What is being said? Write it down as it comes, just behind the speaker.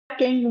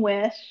parking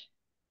wish.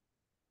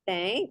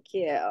 Thank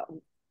you.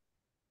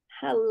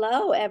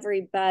 Hello,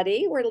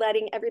 everybody. We're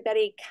letting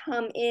everybody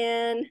come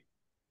in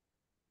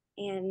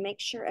and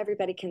make sure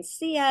everybody can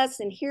see us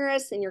and hear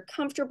us and you're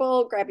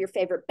comfortable. Grab your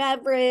favorite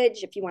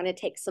beverage if you want to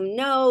take some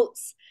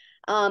notes.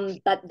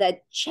 But the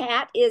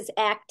chat is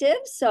active,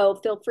 so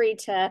feel free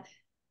to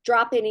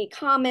drop any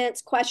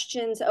comments,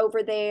 questions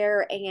over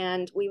there,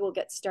 and we will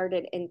get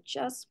started in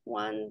just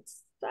 1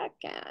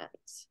 second.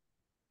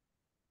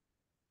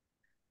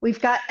 We've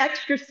got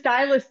extra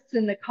stylists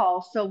in the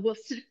call, so we'll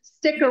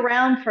stick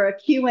around for a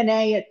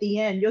Q&A at the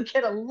end. You'll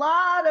get a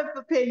lot of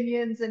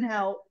opinions and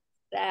help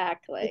if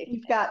Exactly.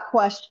 you've got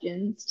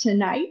questions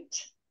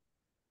tonight.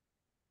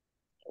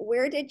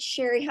 Where did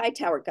Sherry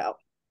Hightower go?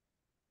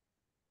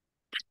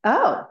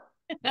 Oh,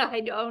 I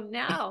don't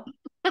know.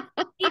 Hey,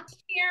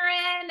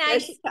 Sharon. There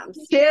she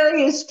comes.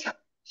 Sherry is.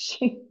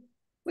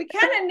 We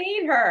kind of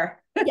need her.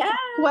 Yeah.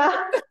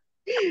 Well,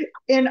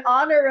 in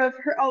honor of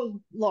her, oh,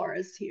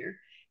 Laura's here.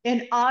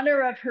 In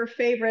honor of her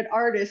favorite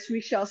artist,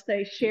 we shall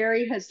say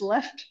Sherry has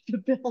left the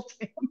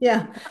building.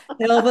 Yeah,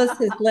 Elvis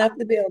has left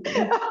the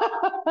building.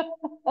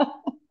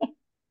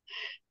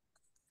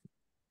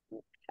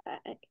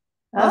 Okay.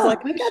 I was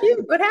like, we got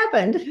shoot, what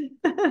happened?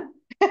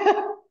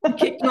 I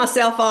kicked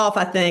myself off,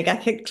 I think. I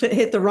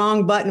hit the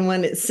wrong button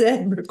when it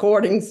said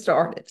recording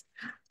started.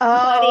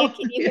 Claudia,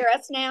 can you hear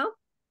us now?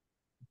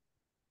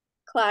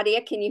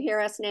 Claudia, can you hear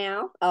us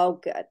now? Oh,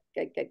 good,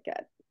 good, good,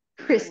 good.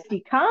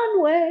 Christy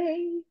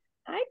Conway.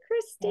 Hi,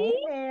 Christy. Hey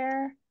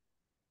there.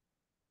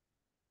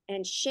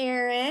 And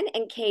Sharon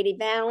and Katie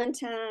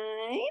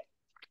Valentine.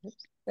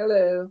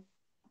 Hello.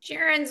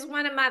 Sharon's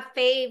one of my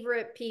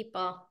favorite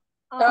people.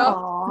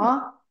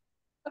 Aww.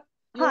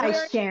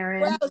 Hi,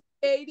 Sharon. Blouse,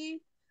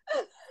 Katie.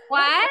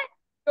 What?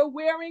 You're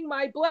wearing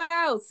my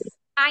blouse.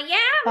 I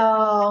am.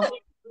 Oh,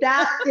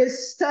 that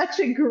is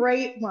such a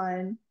great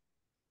one.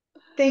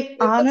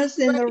 Think Anna's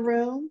in the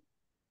room.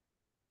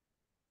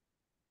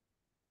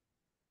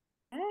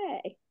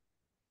 Hey.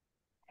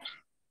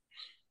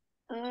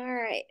 All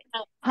right.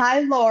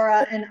 Hi,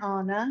 Laura and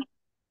Anna.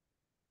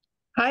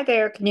 Hi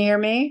there. Can you hear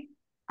me?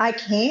 I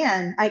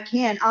can.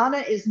 Anna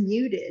is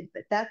muted,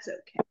 but that's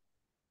okay.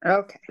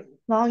 Okay. As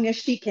long as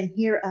she can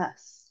hear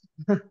us.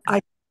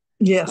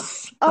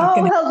 Yes.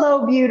 Oh,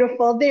 hello,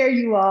 beautiful. There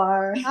you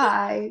are.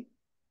 Hi.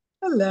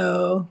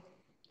 Hello.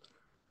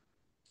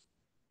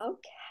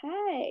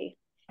 Okay.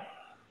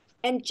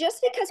 And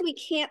just because we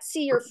can't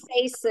see your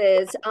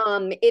faces,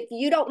 if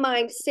you don't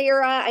mind,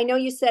 Sarah, I know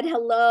you said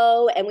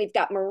hello, and we've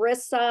got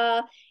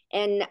Marissa,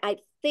 and I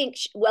think,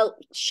 well,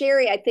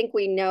 Sherry, I think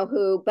we know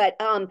who, but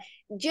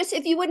just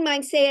if you wouldn't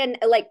mind saying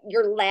like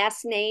your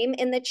last name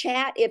in the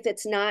chat, if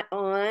it's not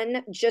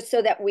on, just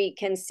so that we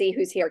can see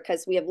who's here,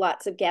 because we have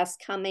lots of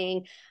guests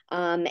coming.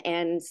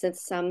 And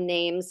since some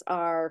names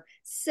are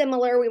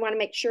similar, we want to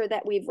make sure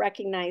that we've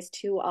recognized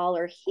who all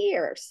are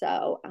here.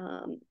 So,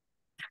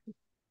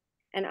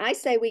 and I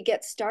say we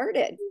get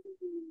started.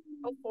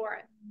 Go for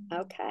it.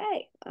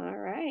 Okay. All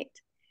right.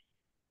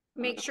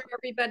 Make sure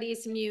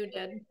everybody's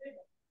muted.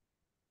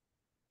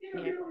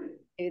 Yeah,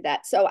 do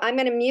that. So I'm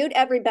going to mute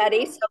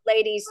everybody. So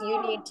ladies,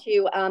 you need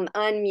to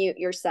unmute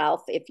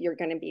yourself if you're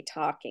going to be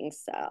talking.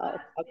 So,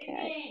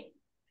 okay.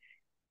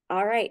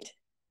 All right.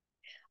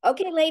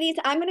 Okay, ladies,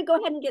 I'm going to go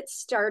ahead and get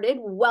started.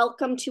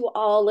 Welcome to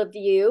all of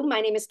you.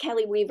 My name is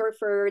Kelly Weaver,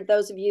 for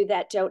those of you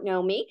that don't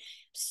know me.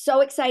 So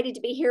excited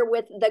to be here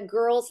with the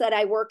girls that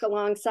I work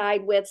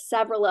alongside with,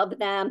 several of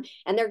them,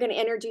 and they're going to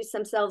introduce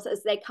themselves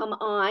as they come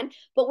on.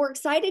 But we're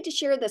excited to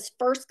share this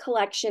first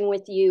collection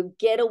with you,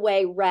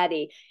 Getaway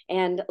Ready.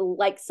 And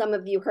like some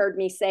of you heard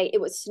me say,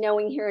 it was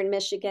snowing here in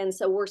Michigan,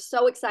 so we're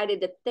so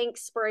excited to think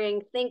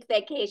spring, think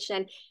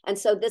vacation. And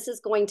so this is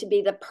going to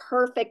be the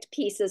perfect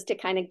pieces to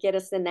kind of get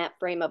us in that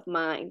frame of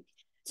mind.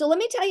 So let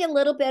me tell you a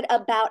little bit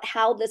about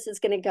how this is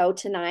going to go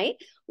tonight.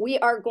 We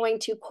are going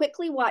to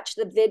quickly watch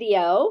the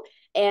video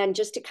and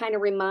just to kind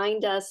of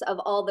remind us of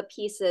all the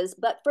pieces.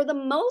 But for the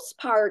most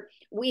part,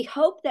 we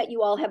hope that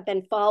you all have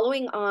been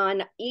following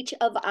on each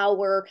of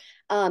our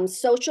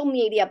social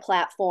media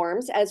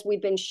platforms as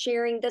we've been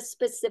sharing the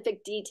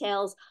specific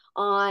details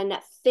on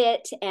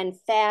fit and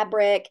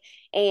fabric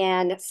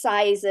and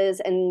sizes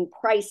and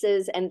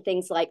prices and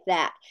things like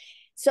that.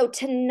 So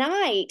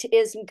tonight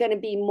is going to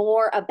be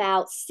more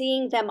about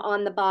seeing them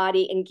on the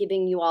body and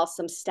giving you all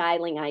some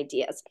styling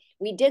ideas.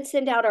 We did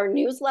send out our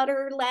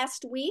newsletter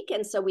last week,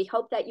 and so we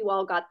hope that you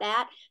all got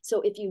that. So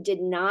if you did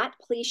not,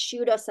 please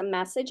shoot us a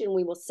message and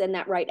we will send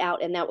that right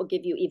out, and that will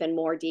give you even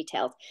more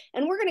details.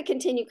 And we're going to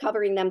continue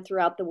covering them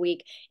throughout the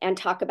week and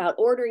talk about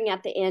ordering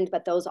at the end,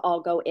 but those all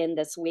go in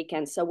this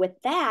weekend. So with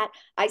that,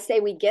 I say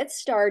we get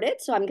started.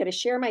 So I'm going to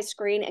share my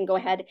screen and go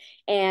ahead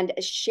and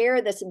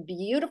share this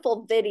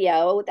beautiful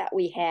video that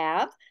we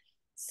have.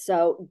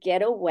 So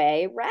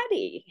Getaway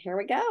Ready. Here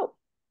we go.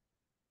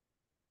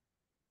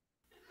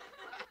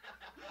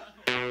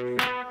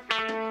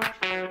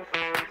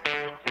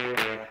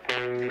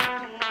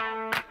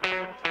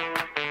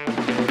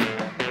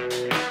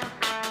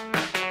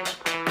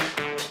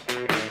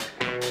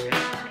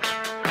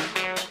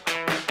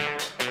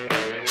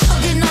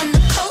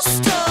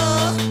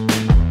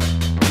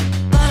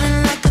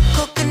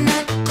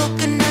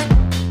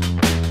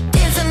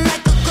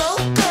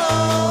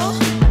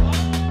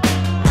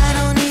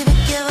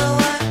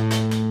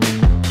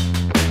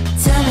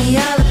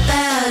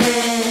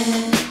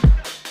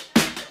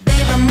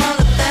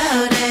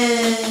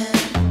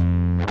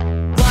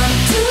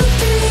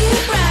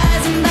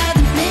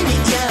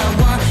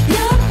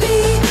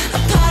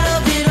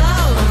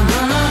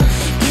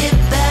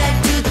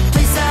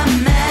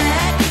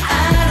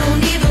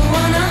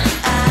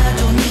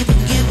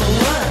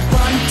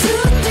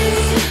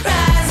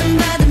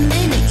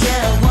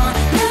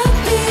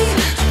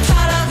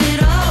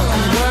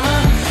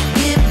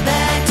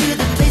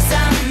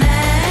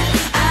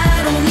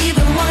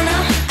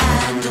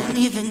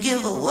 even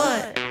give a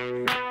what.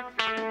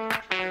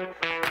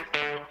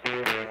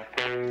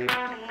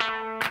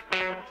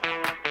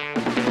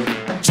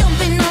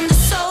 Jumping on the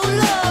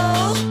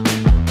solo,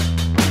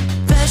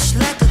 fresh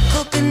like a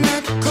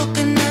coconut,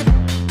 coconut,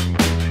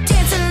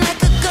 dancing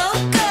like a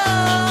go-go.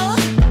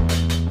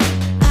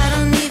 I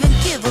don't even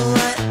give a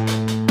what.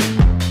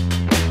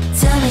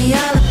 Tell me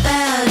all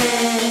about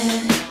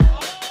it,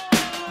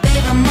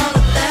 babe, I'm all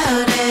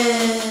about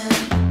it.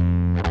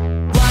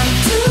 1,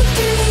 2,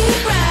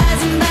 3,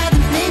 rising by the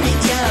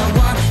minute, yeah, I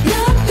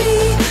wanna be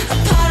a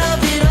part of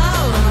it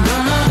all. I'm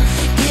gonna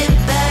get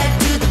back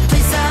to the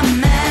place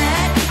I'm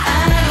at.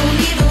 I don't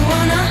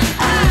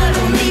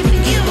even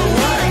give a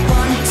what.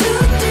 1, 2,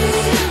 3,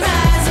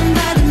 rising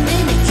by the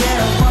minute,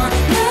 yeah, I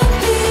wanna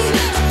be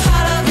a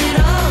part of it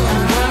all.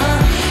 I'm gonna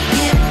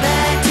get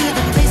back to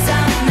the place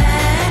I'm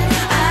at.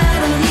 I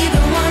don't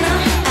even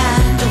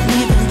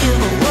give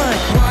a what.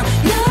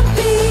 Wanna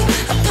be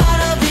a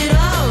part of it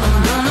all.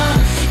 I'm gonna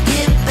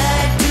get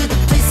back to the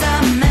place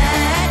I'm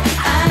at.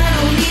 I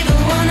don't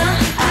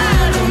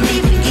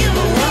even give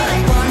a what.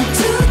 1,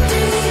 2,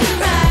 3,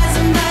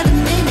 rising by the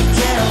minute,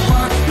 yeah, I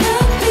wanna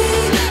be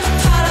a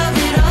part of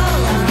it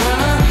all. I'm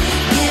gonna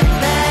get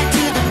back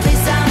to the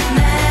place I'm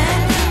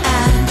at. I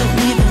don't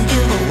even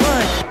give a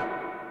what.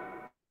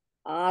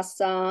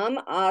 Awesome,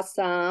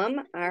 awesome.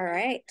 All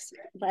right,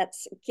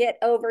 let's get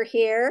over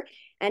here.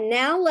 And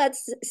now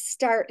let's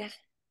start.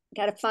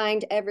 Got to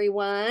find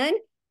everyone.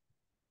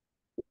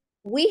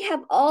 We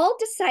have all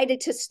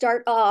decided to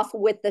start off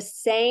with the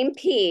same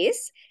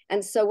piece.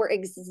 And so we're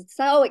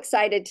so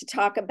excited to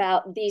talk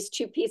about these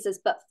two pieces.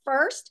 But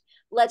first,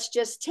 let's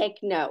just take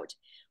note.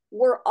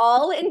 We're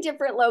all in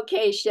different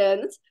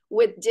locations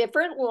with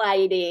different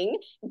lighting,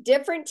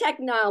 different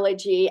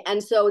technology,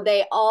 and so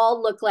they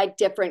all look like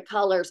different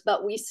colors,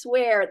 but we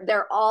swear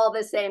they're all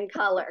the same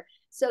color.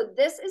 So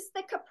this is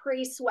the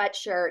capri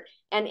sweatshirt,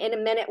 and in a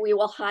minute we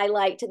will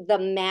highlight the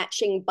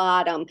matching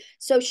bottom.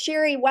 So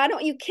Sherry, why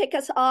don't you kick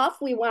us off?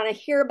 We want to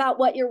hear about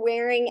what you're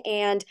wearing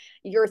and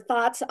your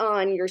thoughts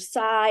on your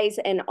size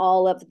and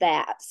all of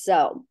that.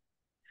 So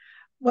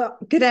Well,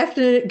 good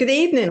afternoon, good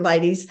evening,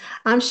 ladies.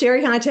 I'm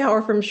Sherry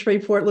Hightower from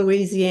Shreveport,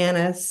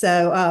 Louisiana.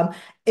 So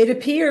it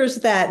appears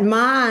that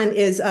mine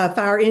is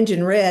fire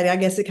engine red. I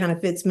guess it kind of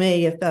fits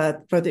me if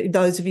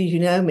those of you who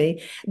know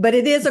me. But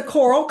it is a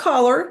coral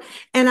color,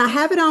 and I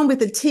have it on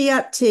with a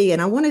tee-up tee.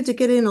 And I wanted to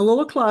get in a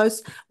little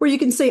close where you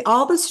can see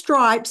all the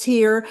stripes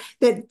here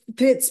that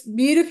fits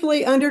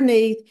beautifully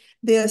underneath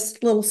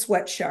this little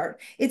sweatshirt.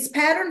 It's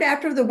patterned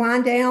after the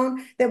wind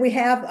down that we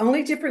have. The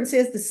only difference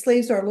is the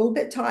sleeves are a little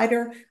bit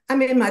tighter.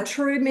 I'm in my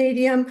true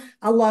medium.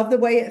 I love the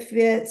way it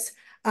fits.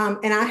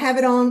 And I have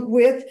it on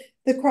with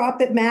the crop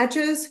that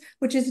matches,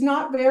 which is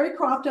not very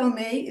cropped on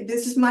me.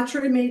 This is my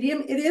true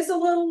medium. It is a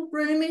little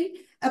roomy,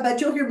 but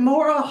you'll hear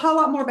a whole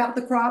lot more about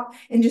the crop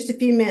in just a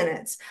few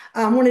minutes.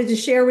 I wanted to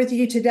share with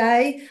you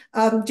today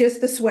just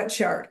the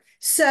sweatshirt.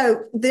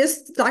 So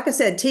this, like I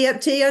said,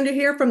 tee-up tee under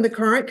here from the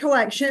current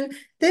collection.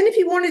 Then if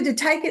you wanted to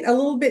take it a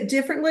little bit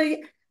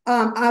differently,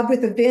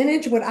 with the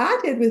vintage, what I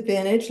did with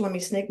vintage, let me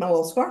sneak my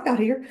little scarf out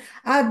here.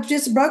 I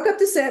just broke up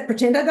the set,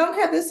 pretend I don't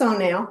have this on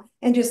now,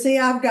 and just see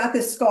I've got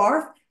this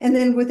scarf. And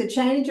then with a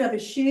change of a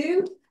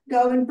shoe,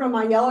 going from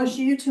my yellow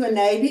shoe to a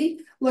navy,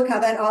 look how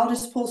that all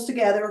just pulls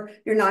together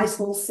your nice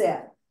little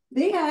set.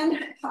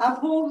 Then I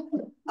pulled,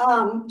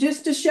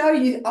 just to show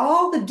you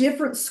all the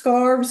different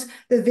scarves,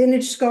 the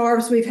vintage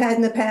scarves we've had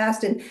in the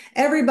past, and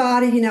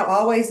everybody, you know,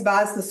 always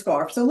buys the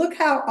scarf. So look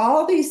how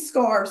all these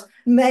scarves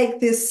make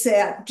this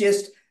set,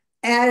 just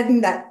adding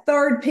that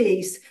third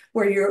piece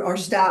where you are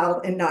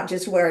styled and not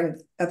just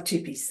wearing a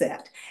two-piece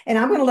set. And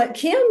I'm going to let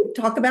Kim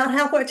talk about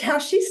how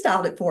she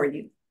styled it for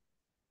you.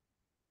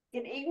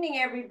 Good evening,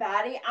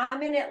 everybody.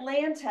 I'm in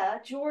Atlanta,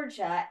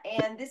 Georgia,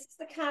 and this is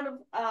the kind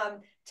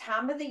of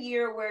time of the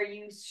year where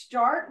you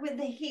start with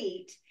the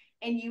heat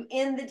and you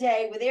end the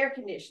day with air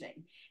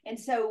conditioning. And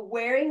so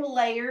wearing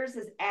layers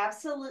is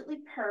absolutely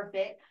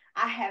perfect.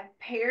 I have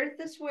paired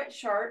the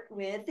sweatshirt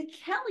with the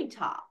Kelly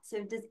top.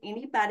 So does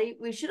anybody,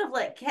 we should have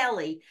let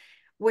Kelly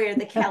wear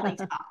the Kelly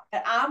top,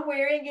 but I'm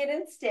wearing it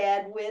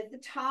instead with the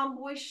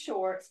tomboy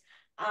shorts.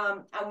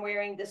 I'm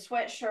wearing the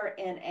sweatshirt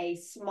in a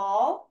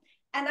small,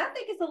 and I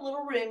think it's a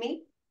little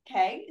roomy.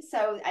 Okay,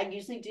 so I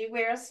usually do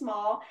wear a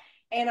small,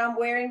 and I'm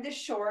wearing the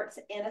shorts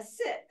in a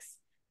 6.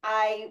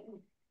 I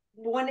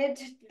wanted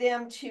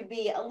them to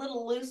be a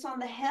little loose on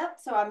the hip,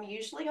 so I'm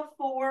usually a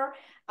 4,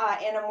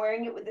 and I'm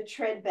wearing it with a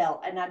tread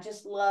belt. And I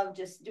just love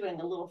just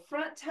doing a little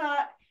front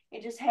tuck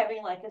and just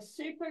having like a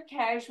super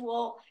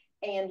casual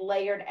and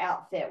layered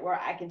outfit where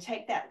I can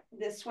take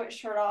this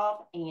sweatshirt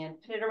off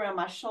and put it around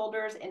my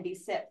shoulders and be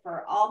set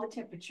for all the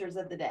temperatures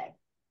of the day.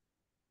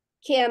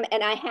 Kim,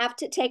 and I have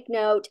to take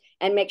note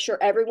and make sure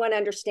everyone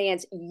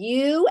understands,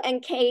 you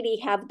and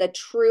Katie have the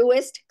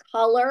truest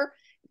color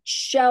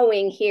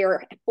showing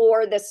here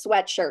for the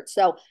sweatshirt.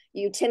 So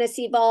you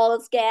Tennessee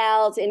Vols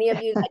gals, any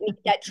of you that need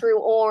that true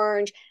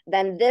orange,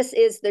 then this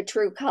is the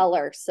true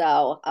color.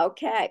 So,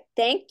 okay.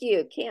 Thank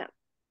you, Kim.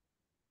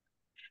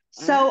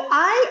 So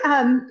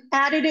I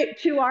added it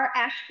to our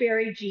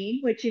Ashbury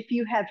jean, which if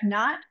you have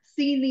not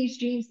seen these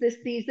jeans this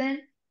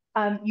season,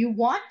 you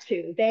want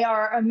to. They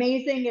are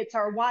amazing. It's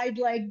our wide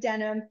leg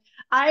denim.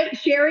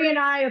 Sherry and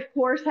I, of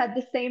course, had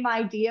the same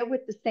idea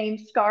with the same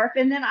scarf.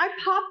 And then I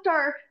popped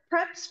our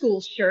prep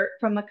school shirt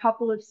from a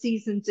couple of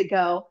seasons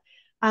ago.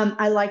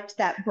 I liked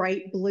that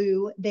bright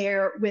blue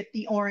there with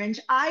the orange.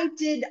 I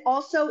did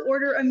also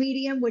order a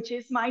medium, which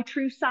is my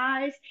true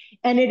size,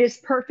 and it is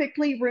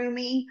perfectly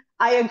roomy.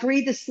 I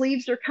agree the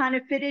sleeves are kind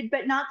of fitted,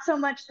 but not so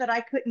much that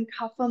I couldn't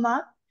cuff them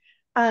up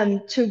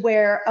to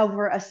wear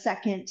over a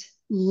second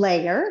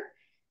layer.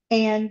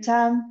 And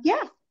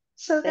yeah,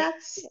 so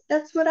that's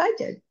what I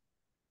did.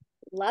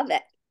 Love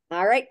it.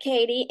 All right,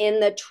 Katie, in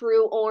the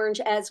true orange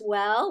as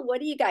well. What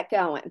do you got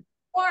going?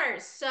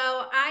 Course. So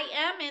I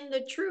am in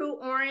the true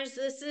orange.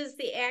 This is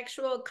the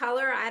actual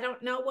color. I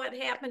don't know what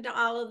happened to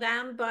all of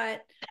them,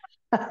 but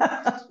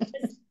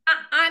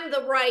I'm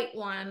the right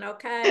one.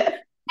 Okay.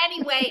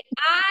 Anyway,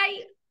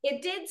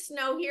 it did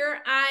snow here.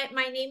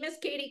 My name is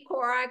Katie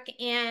Korak,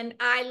 and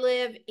I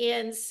live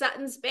in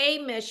Suttons Bay,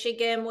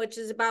 Michigan, which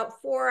is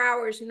about 4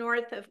 hours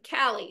north of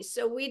Kelly.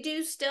 So we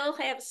do still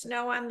have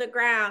snow on the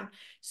ground.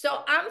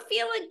 So I'm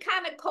feeling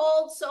kind of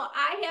cold. So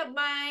I have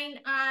mine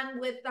on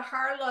with the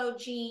Harlow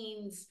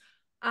jeans.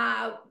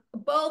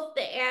 Both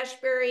the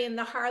Ashbury and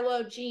the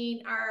Harlow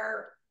jean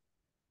are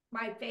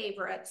my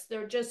favorites.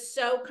 They're just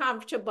so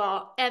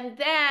comfortable. And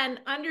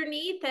then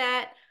underneath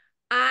that,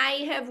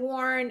 I have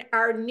worn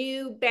our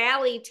new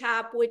Bally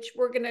top, which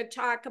we're going to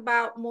talk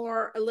about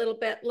more a little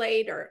bit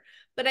later.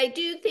 But I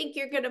do think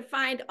you're going to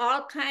find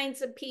all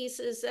kinds of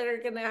pieces that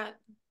are going to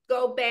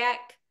go back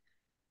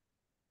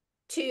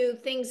to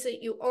things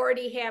that you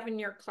already have in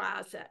your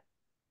closet.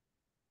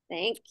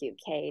 Thank you,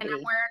 Katie. And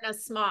I'm wearing a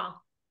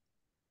small.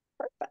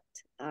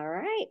 Perfect. All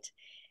right.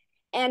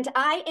 And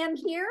I am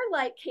here,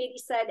 like Katie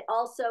said,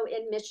 also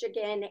in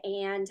Michigan,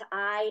 and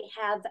I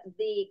have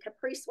the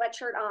capri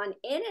sweatshirt on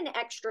in an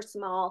extra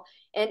small,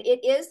 and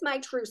it is my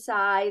true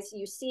size.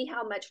 You see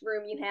how much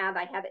room you have.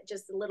 I have it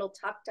just a little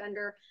tucked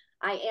under.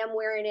 I am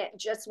wearing it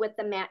just with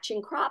the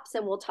matching crops,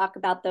 and we'll talk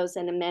about those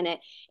in a minute.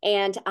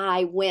 And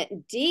I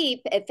went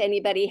deep. If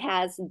anybody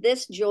has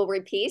this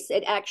jewelry piece,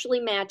 it actually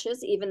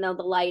matches, even though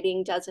the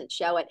lighting doesn't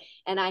show it.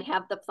 And I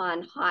have the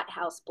fun hot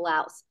house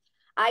blouse.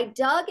 I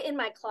dug in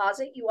my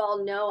closet. You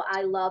all know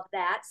I love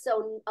that.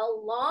 So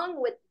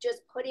along with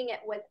just putting it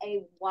with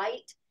a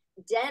white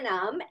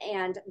denim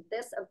and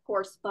this, of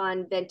course,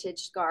 fun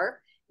vintage scarf,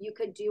 you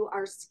could do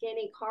our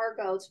skinny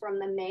cargos from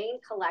the main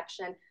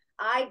collection.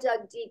 I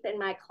dug deep in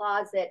my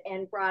closet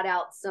and brought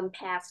out some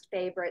past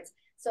favorites.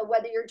 So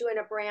whether you're doing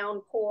a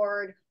brown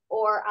cord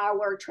or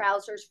our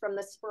trousers from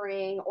the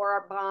spring or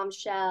our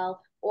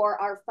bombshell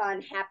or our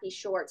fun happy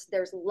shorts,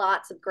 there's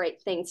lots of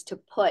great things to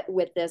put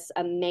with this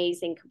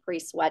amazing capri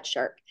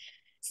sweatshirt.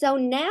 So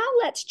now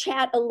let's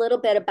chat a little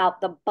bit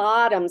about the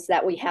bottoms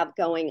that we have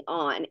going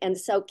on. And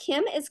so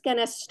Kim is going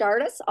to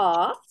start us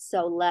off.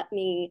 So let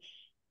me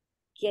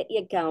get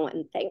you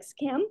going. Thanks,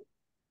 Kim.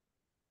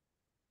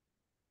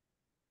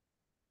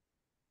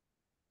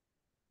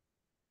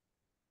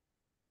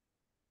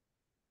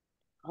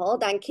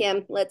 Hold on,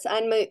 Kim. Let's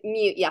unmute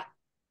you.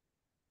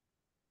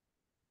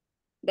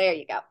 There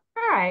you go.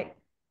 All right.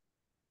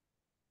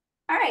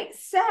 All right,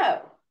 so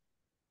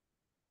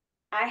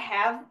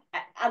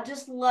I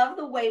just love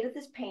the weight of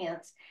this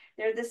pants.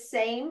 They're the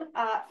same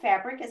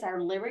fabric as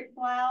our lyric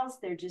blouse.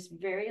 They're just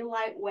very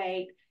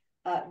lightweight,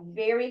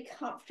 very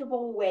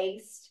comfortable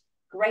waist,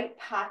 great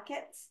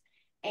pockets.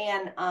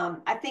 And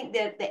I think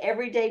that the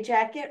everyday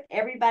jacket,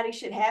 everybody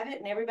should have it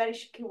and everybody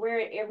can wear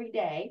it every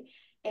day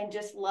and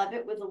just love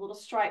it with a little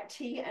striped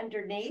tee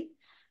underneath.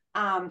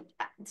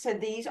 So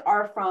these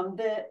are from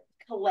the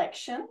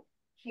collection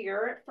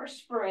here for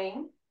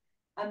spring.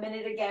 A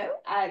minute ago,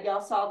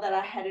 y'all saw that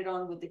I had it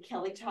on with the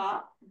Kelly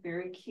top,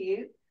 very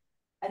cute.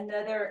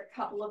 Another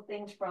couple of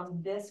things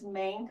from this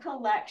main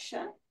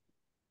collection,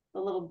 the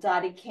little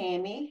dotty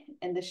cami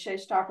and the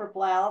showstopper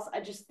blouse. I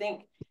just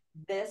think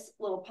this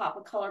little pop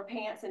of color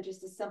pants and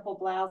just a simple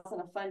blouse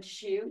and a fun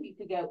shoe, you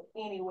could go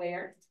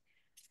anywhere.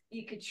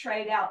 You could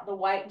trade out the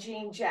white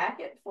jean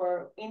jacket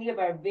for any of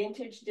our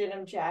vintage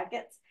denim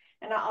jackets.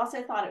 And I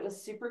also thought it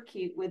was super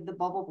cute with the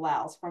bubble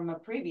blouse from a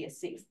previous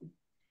season.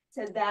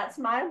 So that's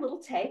my little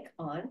take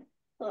on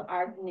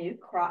our new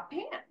crop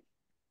pant.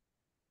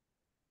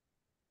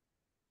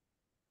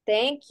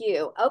 Thank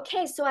you.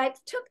 Okay, so I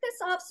took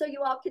this off so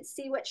you all could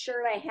see what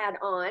shirt I had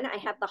on. I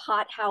have the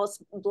hot house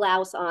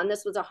blouse on.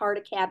 This was a Heart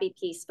of Cabi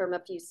piece from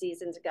a few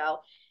seasons ago.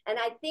 And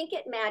I think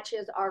it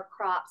matches our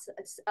crops.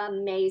 It's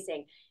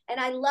amazing. And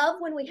I love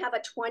when we have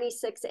a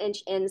 26-inch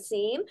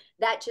inseam.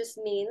 That just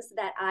means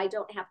that I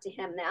don't have to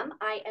hem them.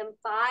 I am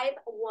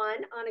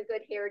 5'1" on a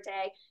good hair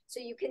day. So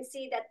you can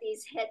see that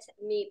these hit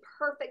me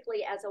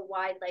perfectly as a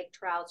wide leg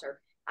trouser.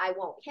 I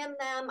won't hem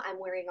them. I'm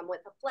wearing them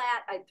with a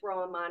flat. I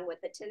throw them on with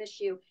a tennis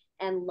shoe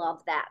and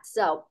love that.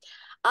 So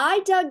I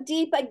dug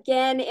deep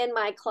again in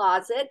my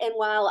closet. And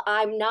while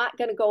I'm not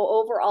going to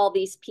go over all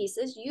these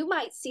pieces, you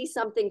might see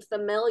something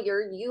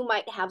familiar. You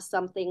might have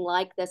something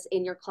like this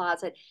in your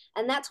closet.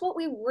 And that's what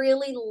we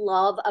really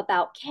love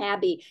about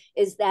Cabi,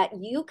 is that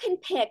you can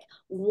pick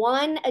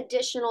one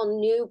additional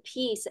new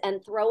piece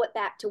and throw it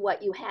back to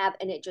what you have,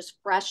 and it just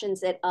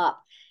freshens it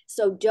up.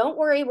 So don't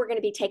worry, we're going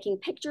to be taking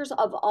pictures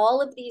of all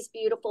of these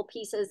beautiful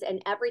pieces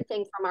and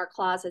everything from our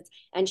closets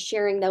and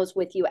sharing those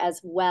with you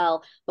as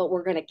well. But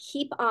we're going to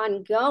keep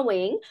on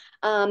going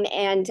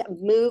and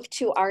move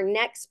to our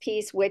next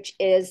piece, which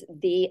is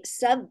the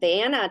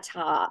Savannah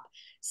top.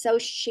 So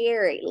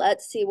Sherry,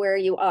 let's see where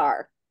you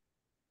are.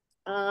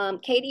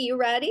 Katie, you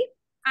ready?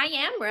 I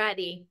am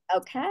ready.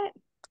 Okay.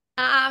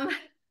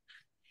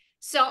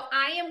 So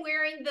I am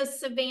wearing the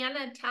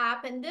Savannah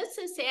top, and this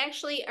is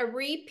actually a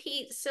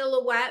repeat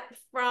silhouette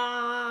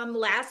from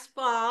last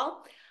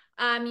fall.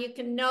 You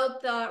can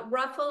note the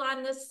ruffle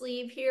on the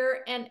sleeve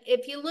here, and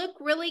if you look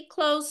really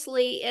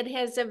closely, it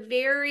has a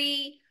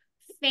very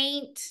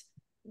faint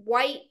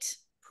white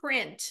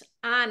print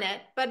on it,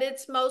 but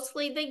it's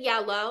mostly the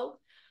yellow.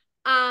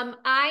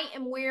 I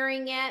am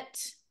wearing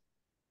it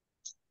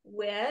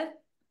with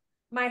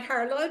my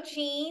Harlow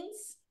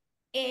jeans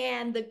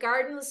and the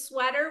garden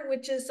sweater,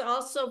 which is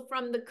also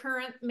from the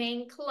current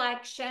main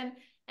collection.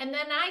 And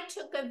then I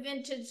took a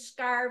vintage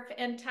scarf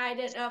and tied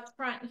it up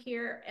front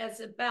here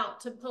as a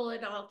belt to pull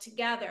it all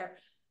together.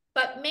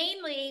 But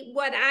mainly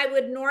what I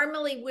would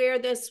normally wear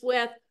this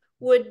with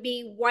would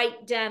be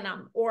white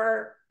denim,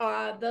 or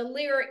the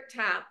lyric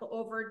top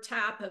over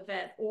top of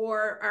it,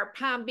 or our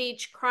Palm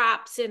Beach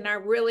crops in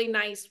our really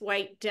nice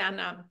white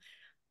denim.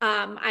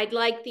 I'd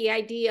like the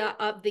idea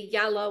of the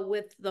yellow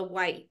with the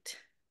white.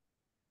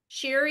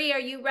 Sherry, are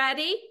you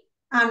ready?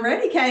 I'm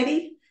ready,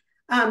 Katie.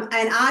 And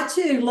I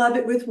too love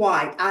it with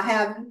white.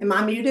 Am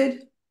I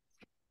muted?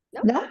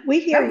 No, we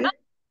hear you.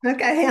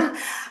 Okay.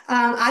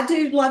 I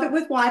do love it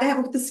with white. I have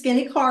it with the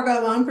skinny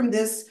cargo on from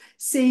this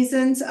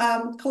season's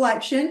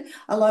collection.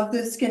 I love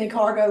the skinny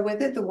cargo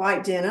with it, the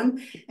white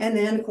denim. And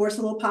then, of course,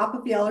 a little pop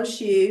of yellow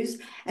shoes.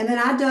 And then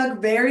I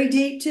dug very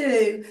deep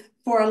too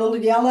for a little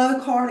yellow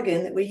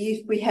cardigan that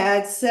we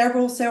had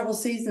several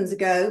seasons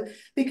ago,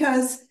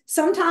 because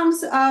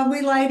sometimes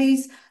we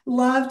ladies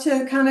love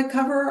to kind of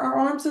cover our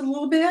arms a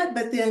little bit,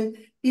 but then,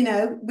 you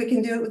know, we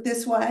can do it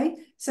this way.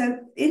 So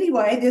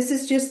anyway, this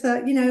is just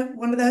the, you know,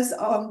 one of those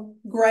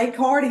great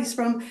cardis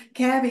from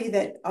Cabi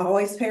that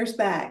always pairs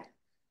back.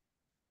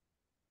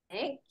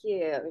 Thank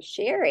you,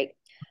 Sherry.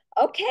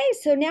 Okay,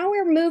 so now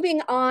we're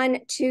moving on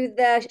to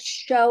the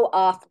show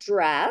off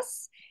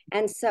dress.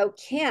 And so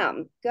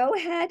Kim, go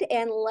ahead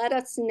and let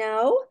us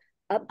know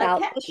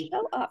about the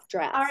show off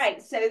dress. All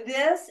right, so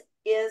this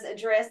is a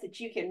dress that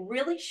you can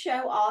really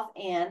show off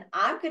in.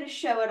 I'm going to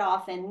show it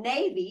off in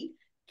navy.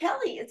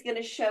 Kelly is going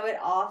to show it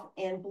off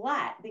in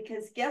black,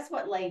 because guess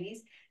what,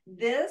 ladies?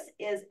 This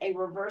is a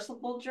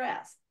reversible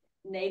dress.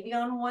 Navy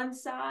on one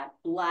side,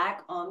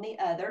 black on the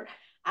other.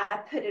 I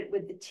put it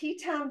with the tea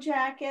time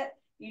jacket.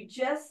 You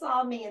just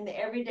saw me in the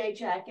everyday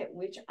jacket,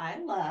 which I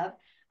love.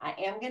 I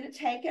am going to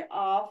take it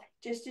off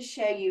just to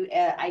show you.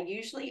 I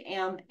usually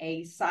am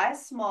a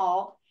size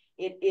small.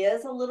 It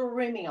is a little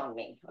roomy on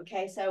me.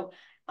 Okay, so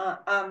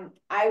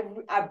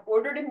I've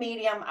ordered a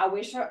medium. I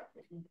wish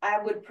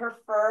I would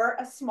prefer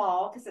a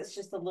small, because it's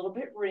just a little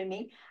bit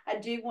roomy. I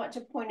do want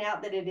to point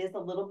out that it is a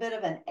little bit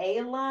of an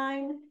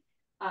A-line,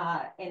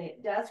 and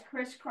it does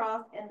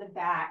crisscross in the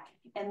back.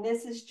 And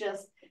this is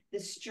just the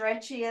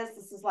stretchiest.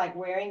 This is like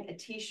wearing a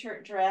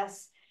t-shirt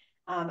dress.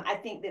 I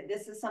think that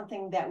this is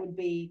something that would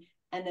be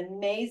an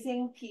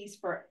amazing piece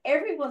for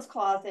everyone's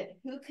closet.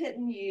 Who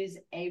couldn't use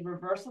a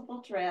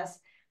reversible dress,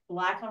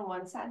 black on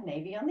one side,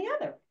 navy on the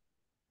other?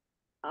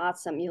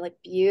 Awesome. You look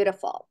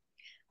beautiful.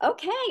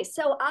 Okay,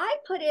 so I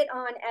put it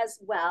on as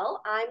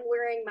well. I'm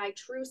wearing my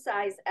true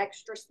size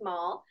extra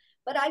small,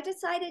 but I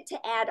decided to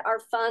add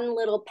our fun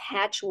little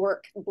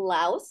patchwork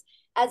blouse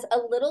as a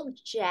little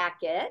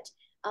jacket,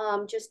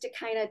 just to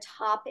kind of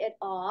top it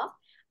off.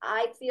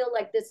 I feel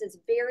like this is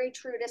very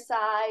true to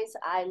size.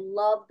 I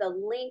love the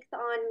length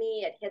on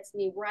me. It hits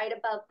me right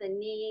above the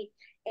knee.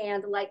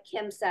 And like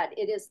Kim said,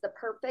 it is the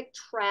perfect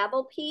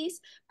travel piece,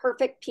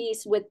 perfect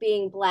piece with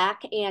being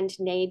black and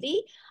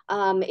navy.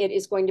 It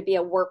is going to be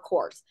a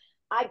workhorse.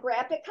 I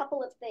grabbed a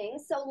couple of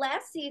things. So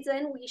last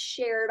season, we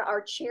shared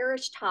our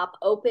cherished top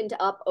opened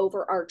up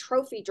over our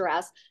trophy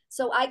dress.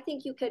 So I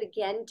think you could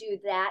again do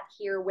that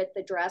here with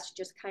the dress,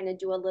 just kind of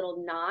do a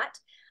little knot.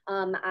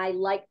 I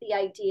like the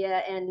idea,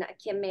 and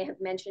Kim may have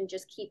mentioned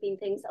just keeping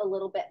things a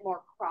little bit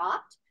more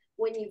cropped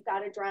when you've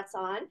got a dress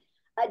on.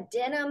 A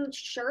denim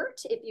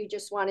shirt, if you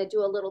just want to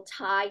do a little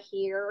tie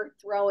here,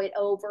 throw it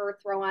over,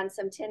 throw on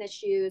some tennis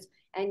shoes,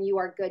 and you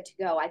are good to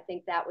go. I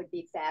think that would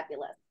be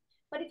fabulous.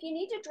 But if you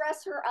need to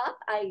dress her up,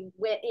 I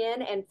went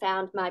in and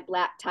found my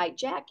black tie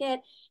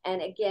jacket.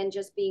 And again,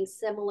 just being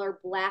similar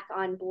black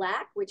on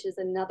black, which is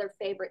another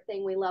favorite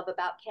thing we love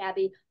about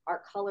Cabi.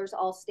 Our colors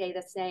all stay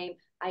the same.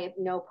 I have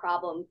no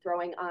problem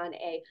throwing on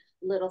a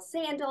little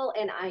sandal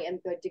and I am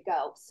good to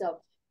go. So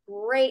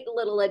great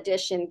little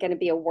addition, going to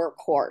be a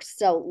workhorse.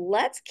 So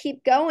let's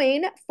keep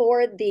going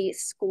for the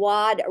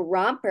squad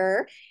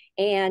romper.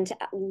 And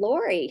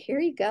Lori, here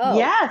you go.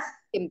 Yes.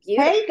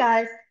 Hey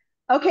guys.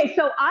 Okay,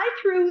 so I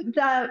threw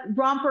the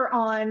romper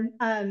on.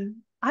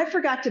 I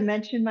forgot to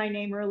mention my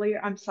name earlier.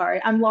 I'm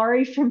sorry. I'm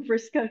Laurie from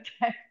Frisco,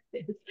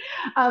 Texas.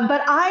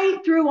 But I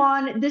threw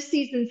on this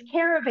season's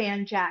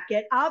caravan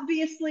jacket,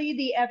 obviously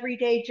the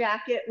everyday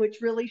jacket, which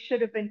really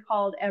should have been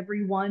called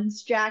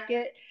everyone's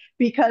jacket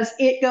because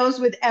it goes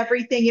with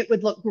everything. It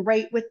would look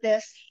great with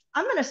this.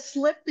 I'm going to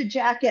slip the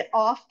jacket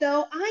off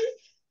though. I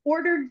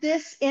ordered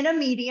this in a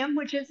medium,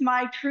 which is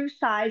my true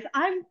size.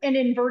 I'm an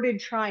inverted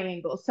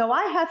triangle, so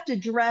I have to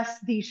dress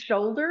these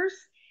shoulders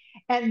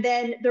and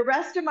then the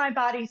rest of my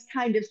body's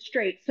kind of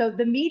straight. So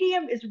the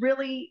medium is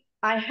really,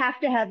 I have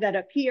to have that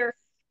up here.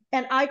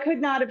 And I could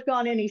not have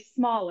gone any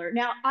smaller.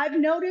 Now, I've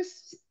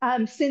noticed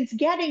since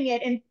getting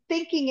it and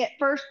thinking at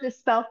first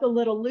this felt a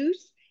little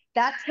loose,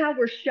 that's how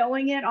we're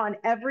showing it on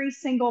every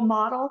single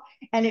model,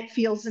 and it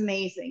feels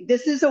amazing.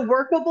 This is a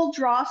workable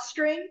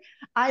drawstring.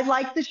 I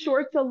like the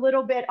shorts a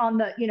little bit on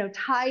the,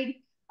 tied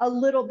a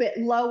little bit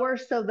lower,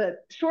 so the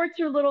shorts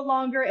are a little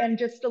longer and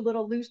just a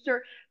little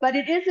looser, but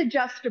it is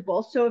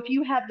adjustable. So if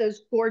you have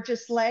those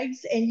gorgeous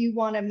legs and you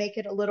want to make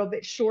it a little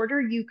bit shorter,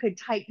 you could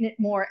tighten it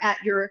more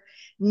at your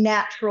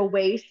natural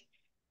waist.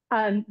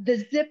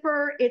 The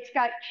zipper, it's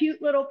got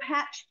cute little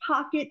patch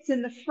pockets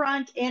in the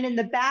front and in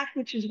the back,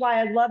 which is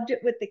why I loved it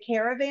with the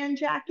caravan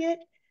jacket,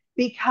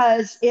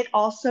 because it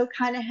also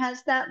kind of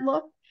has that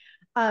look.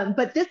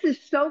 But this is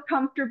so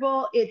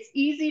comfortable. It's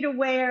easy to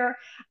wear.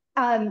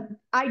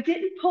 I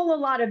didn't pull a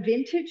lot of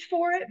vintage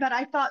for it, but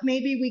I thought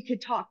maybe we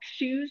could talk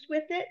shoes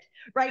with it.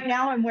 Right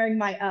now I'm wearing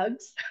my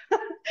Uggs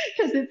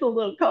because it's a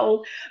little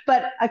cold,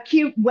 but a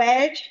cute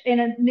wedge in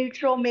a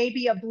neutral,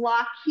 maybe a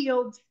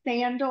block-heeled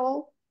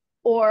sandal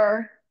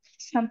or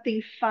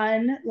something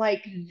fun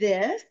like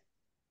this.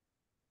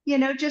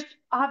 Just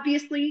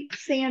obviously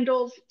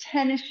sandals,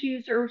 tennis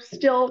shoes are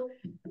still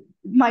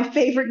my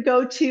favorite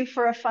go-to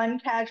for a fun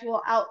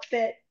casual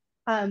outfit.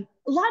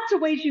 Lots of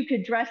ways you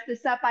could dress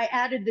this up. I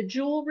added the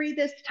jewelry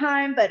this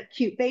time, but a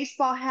cute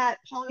baseball hat,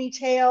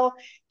 ponytail,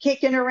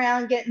 kicking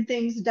around, getting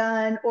things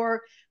done,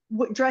 or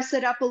dress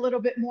it up a little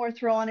bit more,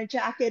 throw on a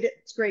jacket.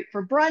 It's great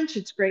for brunch.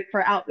 It's great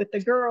for out with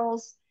the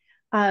girls.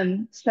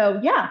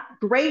 So yeah,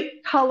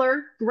 great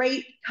color,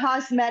 great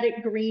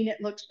cosmetic green.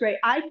 It looks great.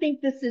 I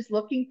think this is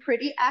looking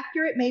pretty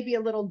accurate, maybe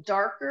a little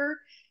darker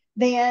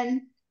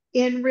than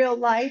in real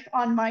life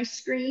on my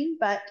screen,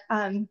 but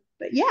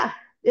yeah,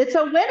 it's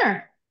a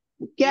winner.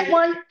 Get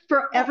one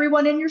for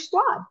everyone in your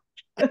squad.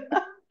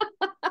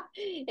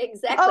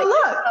 Exactly.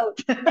 Oh,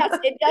 look. So, yes,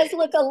 it does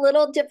look a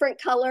little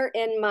different color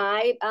in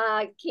my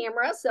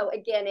camera. So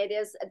again, it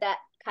is that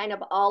kind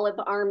of olive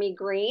army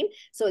green.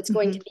 So it's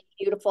going to be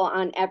beautiful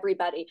on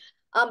everybody.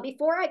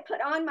 Before I put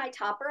on my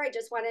topper, I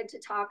just wanted to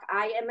talk.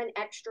 I am an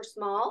extra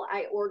small.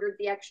 I ordered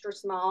the extra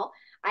small.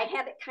 I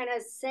have it kind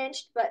of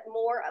cinched, but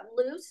more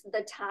loose.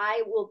 The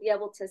tie will be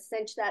able to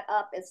cinch that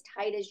up as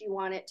tight as you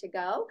want it to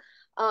go.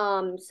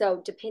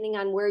 So depending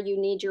on where you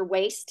need your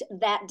waist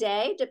that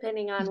day,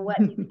 depending on what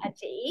you had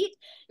to eat,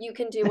 you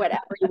can do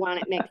whatever you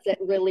want. It makes it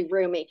really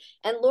roomy.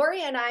 And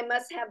Lori and I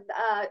must have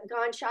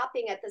gone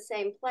shopping at the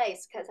same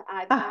place because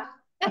I've got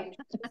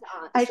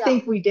I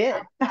think we did.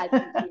 I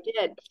think we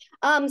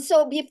did.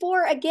 So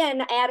before,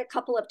 again, add a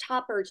couple of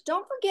toppers,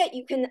 don't forget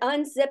you can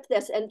unzip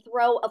this and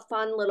throw a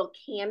fun little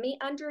cami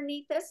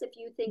underneath this if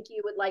you think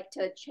you would like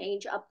to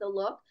change up the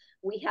look.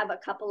 We have a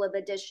couple of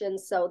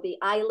additions. So the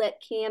eyelet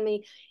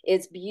cami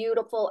is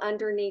beautiful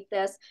underneath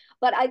this,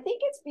 but I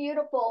think it's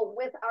beautiful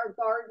with our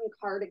garden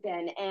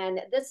cardigan.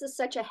 And this is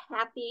such a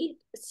happy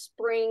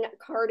spring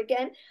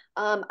cardigan.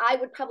 I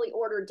would probably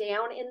order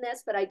down in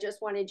this, but I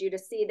just wanted you to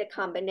see the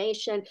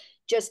combination.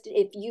 Just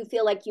if you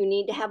feel like you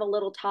need to have a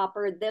little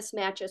topper, this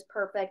matches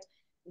perfect.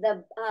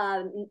 The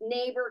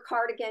neighbor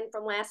cardigan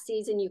from last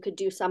season, you could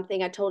do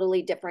something a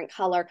totally different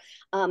color.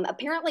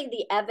 Apparently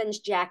the Evans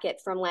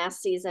jacket from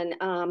last season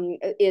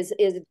is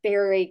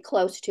very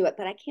close to it,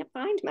 but I can't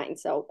find mine,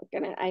 so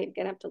I'm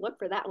gonna have to look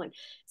for that one.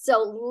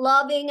 So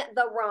loving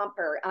the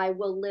romper. I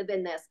will live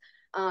in this.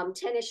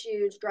 Tennis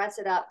shoes, dress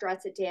it up,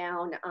 dress it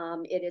down.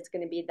 It is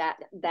going to be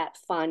that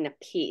fun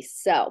piece.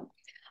 So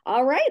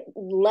all right,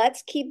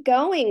 let's keep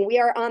going. We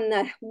are on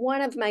the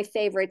one of my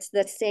favorites,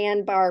 the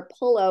sandbar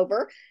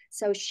pullover.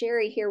 So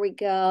Sherry, here we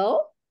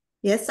go.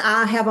 Yes,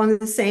 I have on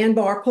the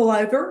sandbar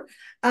pullover.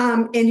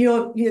 And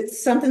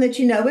it's something that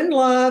you know and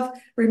love.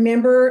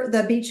 Remember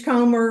the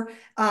beachcomber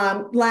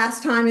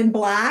last time in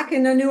black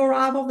and a new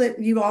arrival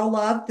that you all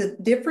love. The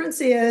difference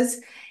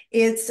is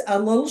it's a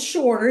little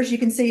shorter. As you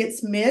can see,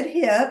 it's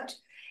mid-hipped.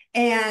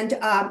 And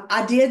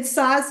I did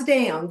size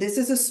down. This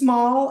is a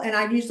small, and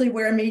I usually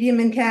wear a medium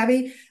in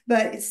Cabi,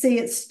 but see,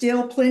 it's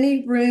still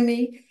plenty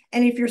roomy.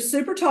 And if you're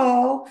super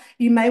tall,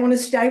 you may want to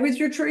stay with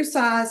your true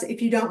size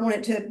if you don't want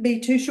it to be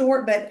too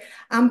short, but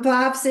I'm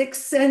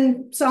 5'6"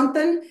 and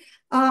something.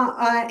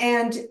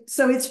 And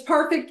so it's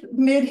perfect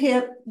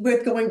mid-hip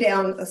with going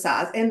down the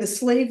size and the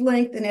sleeve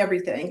length and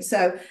everything.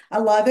 So I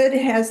love it.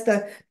 It has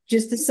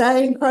just the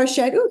same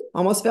crochet. Ooh,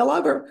 almost fell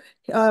over.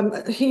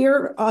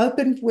 Here, up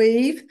and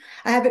weave.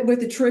 I have it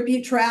with the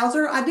tribute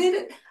trouser. I did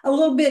it a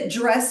little bit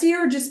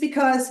dressier just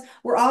because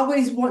we're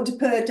always wanting to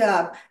put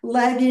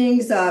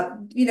leggings,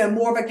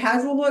 more of a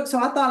casual look. So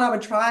I thought I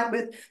would try it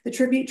with the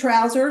tribute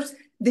trousers.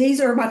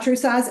 These are my true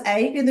size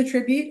 8 in the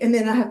tribute. And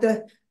then I have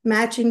the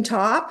matching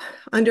top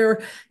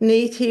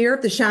underneath here,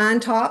 the shine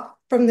top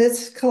from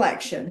this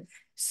collection.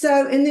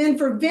 So, and then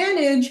for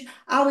vintage,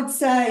 I would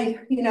say,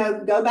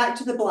 go back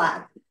to the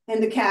black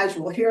and the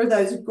casual. Here are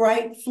those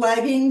great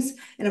flaggings.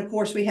 And of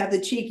course we have the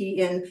cheeky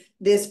in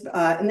this,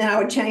 and then I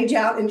would change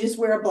out and just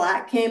wear a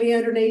black cami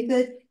underneath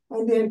it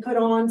and then put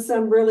on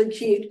some really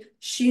cute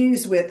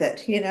shoes with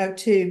it,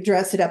 to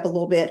dress it up a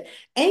little bit.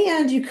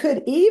 And you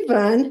could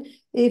even,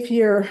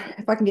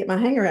 if I can get my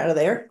hanger out of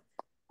there,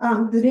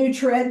 the new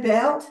tread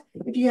belt,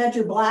 if you had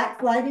your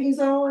black leggings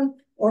on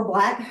or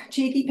black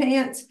cheeky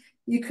pants,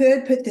 you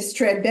could put this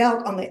tread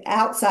belt on the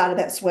outside of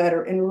that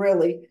sweater and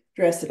really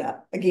dress it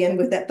up again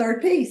with that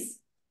third piece.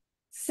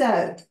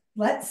 So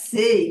let's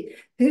see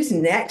who's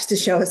next to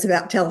tell us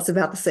about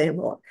the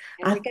sandbar.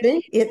 I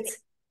think it's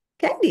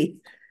Cabi.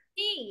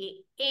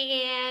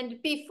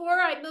 And before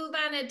I move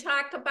on and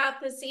talk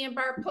about the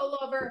sandbar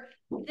pullover,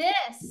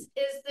 this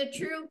is the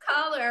true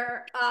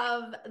color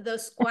of the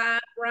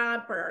squad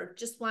romper.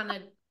 Just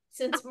wanted,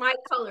 since my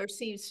color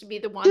seems to be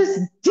the one.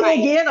 Just dig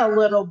in a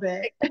little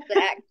bit.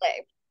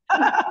 Exactly.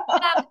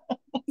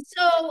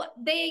 So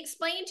they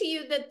explained to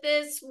you that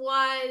this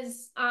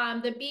was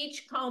the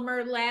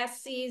beachcomber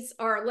last season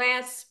or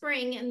last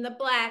spring in the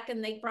black,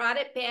 and they brought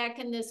it back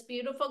in this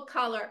beautiful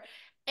color.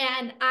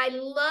 And I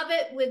love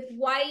it with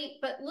white,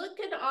 but look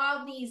at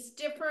all these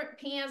different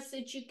pants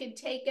that you could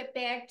take it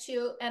back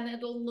to and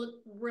it'll look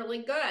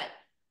really good.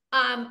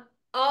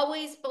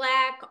 Always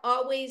black,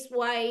 always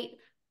white.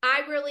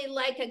 I really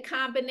like a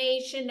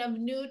combination of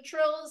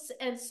neutrals.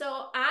 And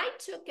so I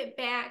took it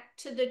back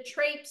to the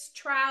Traipse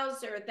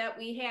trouser that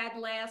we had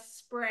last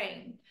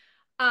spring.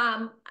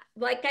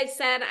 Like I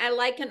said, I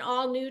like an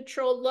all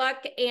neutral look.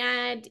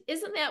 And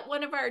isn't that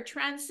one of our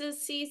trends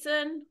this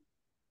season?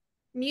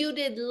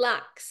 Muted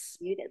Luxe.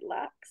 Muted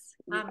Luxe.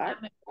 I'm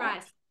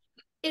impressed.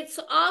 It's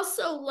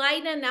also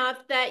light enough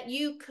that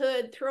you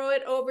could throw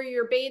it over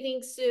your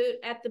bathing suit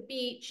at the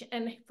beach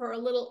and for a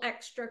little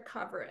extra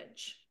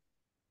coverage.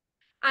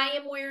 I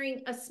am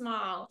wearing a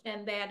small,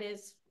 and that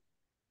is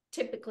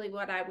typically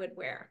what I would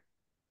wear.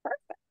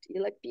 Perfect.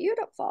 You look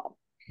beautiful.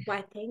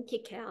 Why, thank you,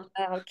 Cal.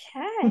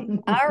 Okay.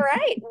 All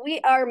right. We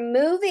are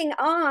moving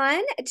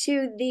on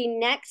to the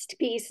next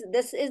piece.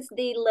 This is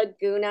the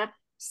Laguna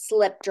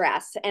slip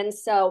dress. And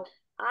so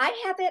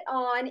I have it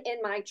on in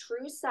my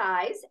true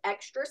size,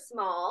 extra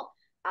small.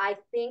 I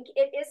think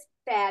it is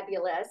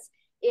fabulous.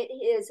 It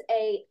is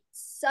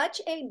such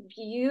a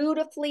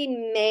beautifully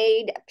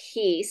made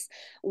piece.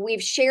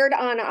 We've shared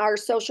on our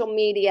social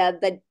media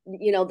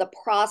the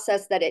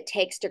process that it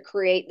takes to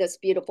create this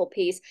beautiful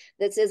piece.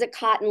 This is a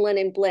cotton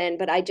linen blend,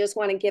 but I just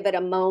want to give it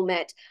a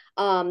moment.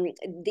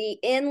 The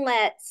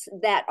inlets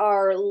that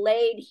are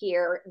laid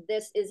here,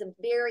 this is a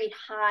very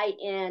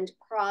high-end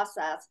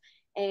process.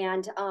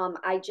 And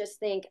I just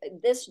think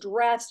this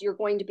dress, you're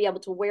going to be able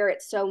to wear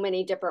it so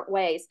many different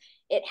ways.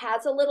 It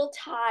has a little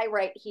tie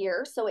right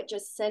here, so it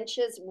just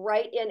cinches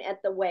right in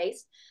at the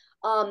waist.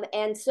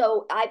 And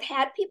so I've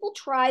had people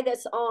try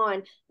this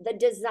on. The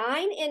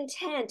design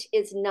intent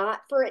is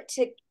not for it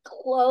to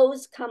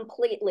close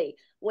completely.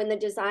 When the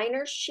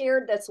designer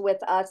shared this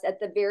with us at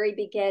the very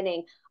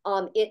beginning,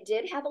 it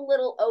did have a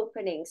little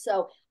opening.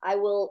 So I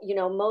will,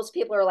 most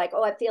people are like,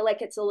 oh, I feel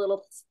like it's a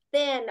little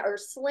thin or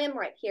slim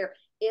right here.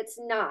 It's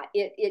not.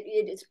 It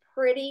is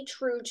pretty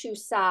true to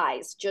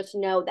size. Just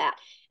know that.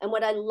 And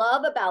what I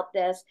love about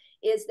this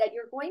is that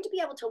you're going to be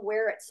able to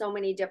wear it so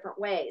many different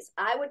ways.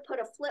 I would put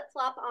a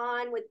flip-flop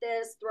on with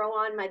this, throw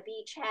on my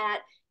beach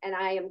hat, and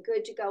I am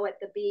good to go at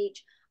the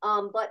beach.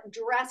 But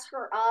dress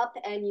her up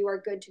and you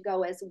are good to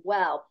go as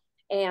well.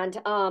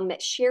 And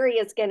Sherry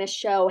is going to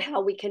show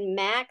how we can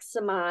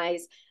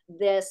maximize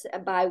this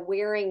by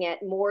wearing it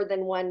more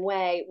than one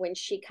way when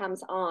she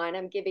comes on.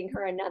 I'm giving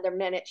her another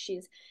minute.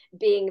 She's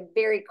being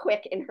very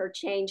quick in her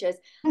changes.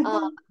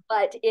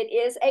 But it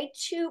is a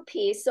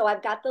two-piece. So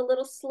I've got the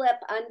little slip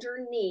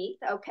underneath.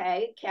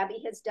 Okay.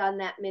 Cabi has done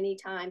that many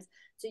times.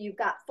 So you've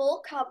got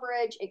full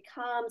coverage. It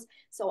comes.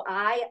 So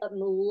I am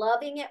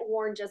loving it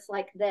worn just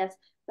like this.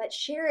 But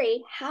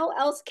Sherry, how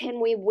else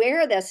can we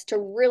wear this to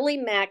really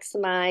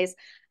maximize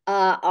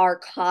our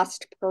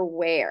cost per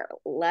wear?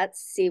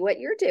 Let's see what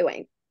you're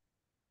doing.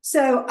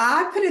 So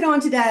I put it on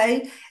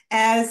today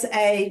as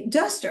a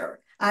duster.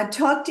 I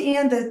tucked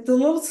in the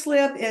little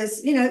slip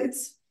is,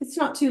 it's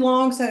not too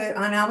long. So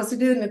and I was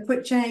doing a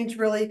quick change,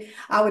 really.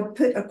 I would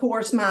put, of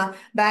course, I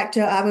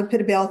would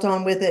put a belt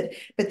on with it.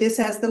 But this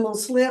has the little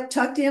slip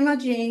tucked in my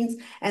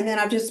jeans. And then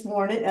I've just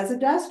worn it as a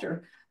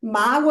duster.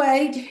 My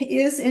weight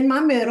is in my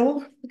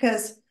middle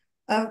because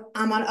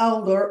I'm an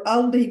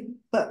oldie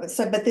but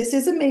this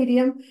is a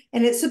medium,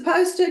 and it's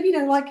supposed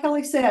to, like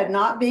Kelly said,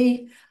 not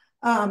be,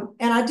 and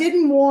I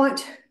didn't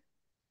want,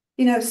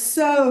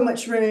 so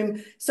much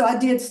room. So I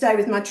did stay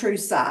with my true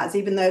size,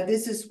 even though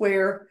this is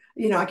where,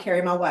 I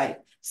carry my weight.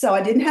 So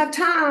I didn't have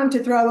time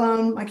to throw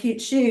on my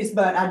cute shoes,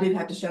 but I did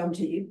have to show them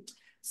to you.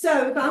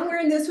 So if I'm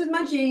wearing this with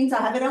my jeans,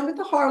 I have it on with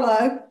the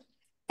Harlow.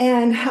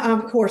 And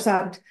of course,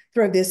 I'd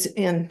throw this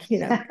in,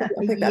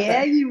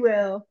 Yeah, you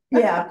will.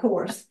 Yeah, of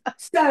course.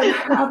 So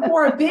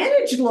for a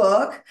vintage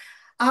look,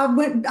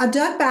 I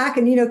dug back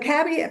and,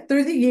 Cabi,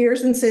 through the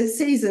years and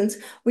seasons,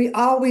 we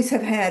always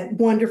have had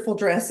wonderful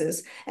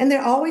dresses, and they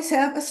always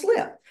have a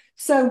slip.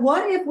 So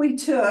what if we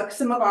took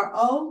some of our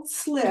old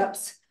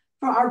slips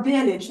for our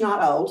vintage,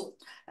 not old,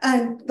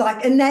 and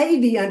like a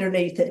navy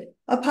underneath it,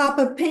 a pop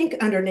of pink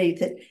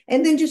underneath it,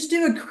 and then just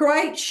do a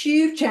great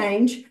shoe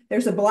change.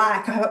 There's a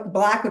black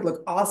would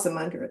look awesome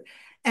under it.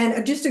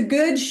 And just a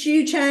good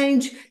shoe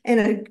change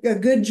and a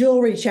good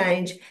jewelry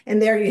change.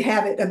 And there you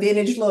have it, a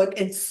vintage look,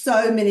 and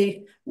so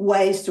many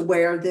ways to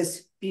wear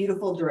this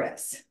beautiful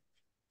dress.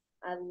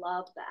 I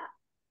love that.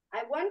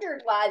 I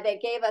wondered why they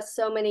gave us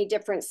so many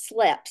different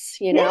slips,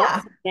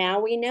 Yeah. Now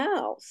we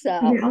know. So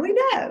now we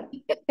know.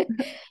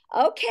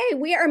 Okay,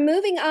 we are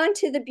moving on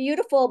to the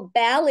beautiful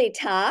Bally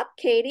top.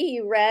 Katie,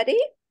 you ready?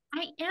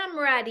 I am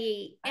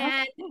ready.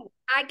 And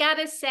I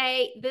gotta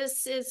say,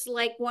 this is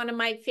like one of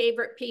my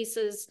favorite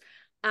pieces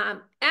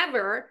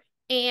ever,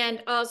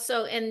 and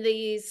also in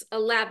these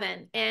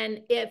 11.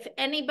 And if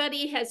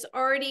anybody has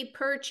already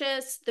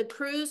purchased the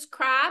cruise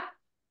crop,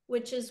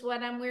 which is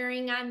what I'm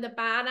wearing on the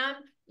bottom,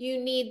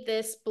 you need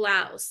this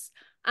blouse.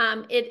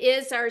 It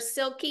is our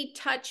silky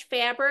touch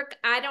fabric.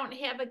 I don't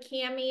have a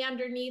cami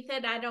underneath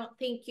it. I don't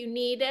think you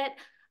need it.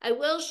 I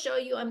will show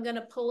you. I'm going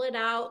to pull it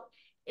out.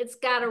 It's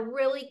got a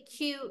really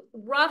cute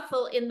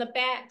ruffle in the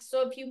back.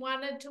 So if you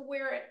wanted to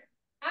wear it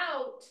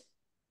out,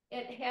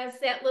 it has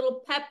that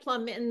little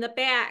peplum in the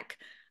back.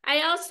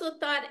 I also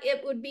thought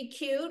it would be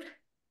cute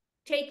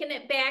taking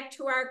it back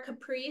to our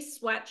capri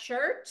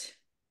sweatshirt.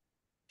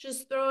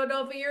 Just throw it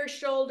over your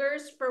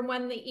shoulders for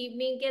when the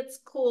evening gets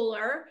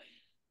cooler.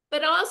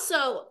 But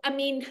also, I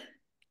mean,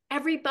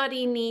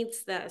 everybody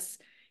needs this.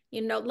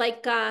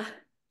 Like a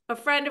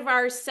friend of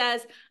ours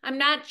says, I'm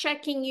not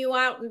checking you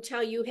out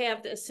until you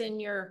have this in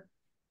your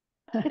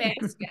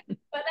basket.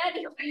 But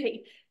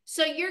anyway,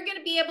 so you're going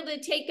to be able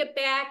to take it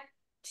back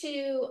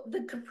to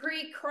the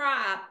capri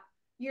crop.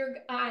 You're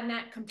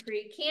not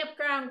capri,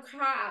 campground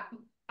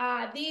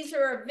crop. These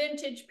are a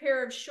vintage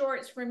pair of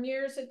shorts from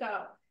years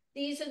ago.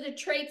 These are the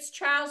Traits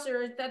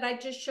trousers that I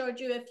just showed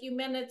you a few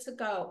minutes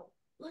ago.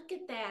 Look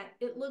at that.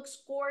 It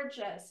looks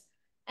gorgeous.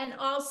 And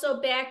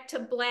also back to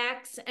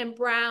blacks and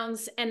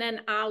browns and an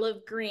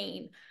olive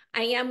green.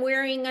 I am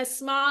wearing a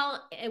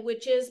small,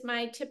 which is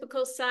my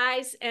typical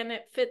size, and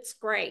it fits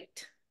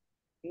great.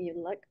 You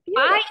look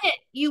beautiful. Buy it.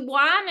 You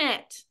want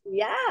it.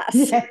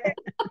 Yes.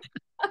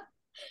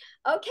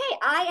 Okay,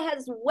 I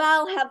as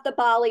well have the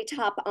Bali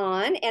top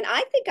on, and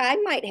I think I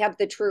might have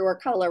the truer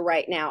color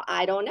right now.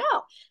 I don't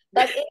know.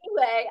 But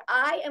anyway,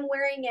 I am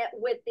wearing it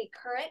with the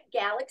current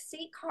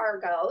Galaxy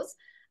cargos.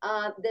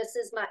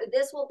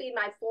 This will be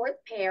my fourth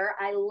pair.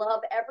 I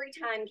love every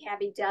time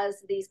Cabi does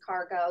these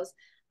cargos.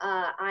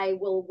 I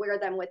will wear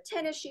them with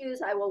tennis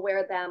shoes. I will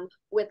wear them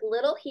with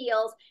little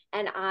heels.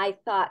 And I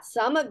thought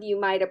some of you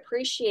might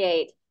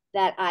appreciate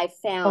that I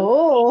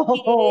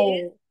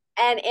found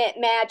and it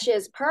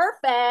matches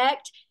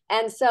perfect.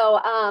 And so,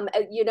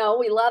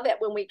 we love it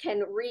when we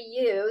can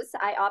reuse.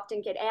 I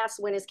often get asked,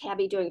 when is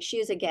Cabi doing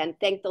shoes again?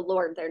 Thank the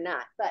Lord they're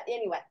not. But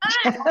anyway.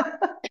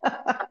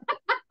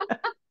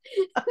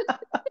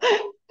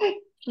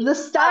 The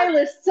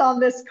stylists on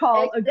this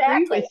call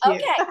agree with you.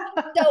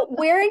 Okay, so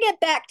wearing it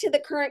back to the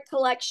current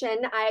collection,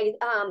 I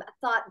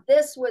thought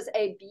this was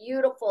a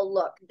beautiful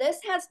look. This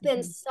has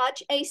been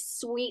such a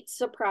sweet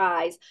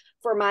surprise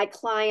for my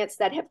clients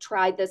that have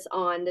tried this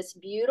on. This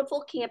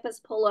beautiful campus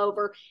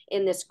pullover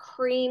in this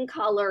cream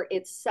color.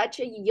 It's such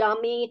a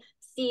yummy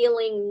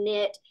feeling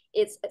knit.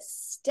 It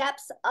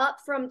steps up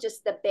from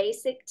just the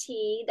basic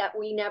tee that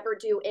we never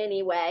do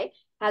anyway.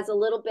 Has a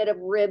little bit of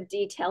rib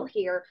detail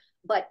here,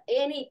 but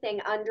anything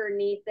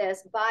underneath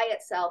this by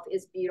itself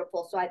is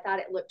beautiful. So I thought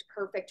it looked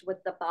perfect with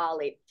the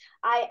Bali.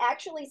 I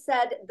actually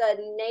said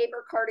the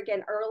neighbor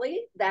cardigan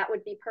early. That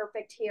would be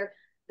perfect here.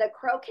 The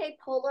croquet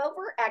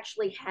pullover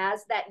actually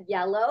has that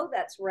yellow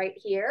that's right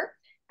here.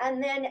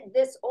 And then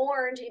this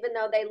orange, even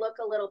though they look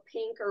a little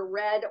pink or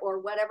red or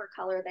whatever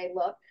color they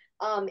look,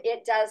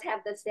 it does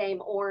have the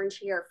same orange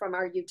here from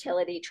our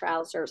utility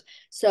trousers.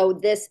 So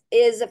this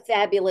is a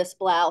fabulous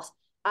blouse.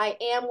 I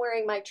am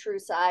wearing my true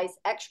size,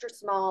 extra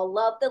small.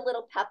 Love the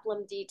little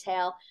peplum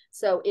detail.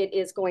 So it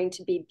is going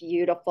to be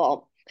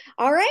beautiful.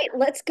 All right,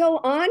 let's go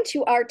on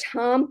to our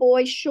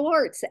tomboy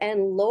shorts.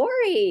 And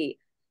Lori,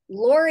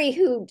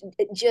 who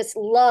just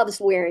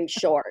loves wearing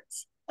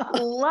shorts.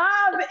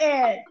 Love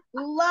it.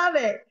 Love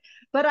it.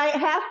 But I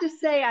have to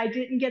say, I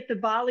didn't get the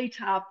Bali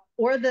top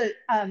or the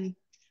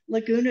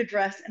Laguna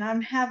dress, and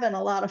I'm having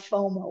a lot of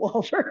FOMO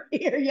over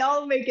here.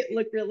 Y'all make it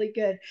look really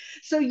good.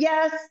 So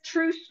yes,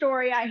 true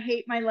story. I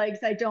hate my legs.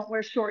 I don't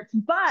wear shorts,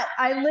 but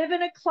I live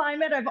in a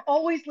climate. I've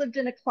always lived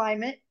in a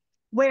climate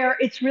where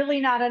it's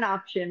really not an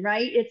option,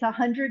 right? It's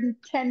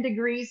 110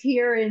 degrees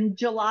here in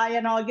July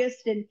and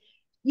August, and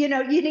you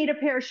need a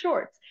pair of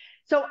shorts.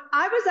 So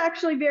I was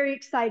actually very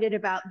excited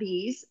about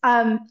these.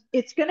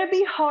 It's going to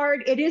be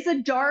hard. It is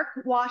a dark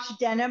wash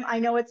denim. I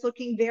know it's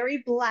looking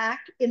very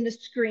black in the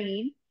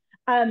screen.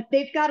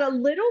 They've got a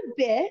little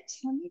bit,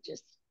 let me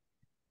just,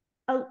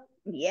 oh,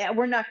 yeah,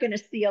 we're not going to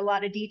see a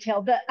lot of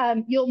detail, but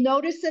you'll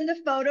notice in the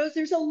photos,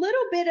 there's a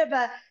little bit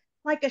of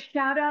like a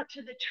shout out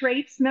to the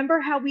traits. Remember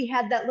how we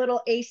had that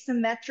little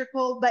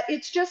asymmetrical, but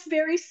it's just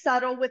very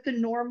subtle with a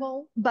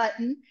normal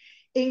button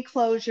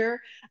enclosure.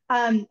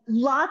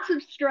 Lots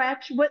of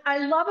stretch. What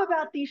I love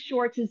about these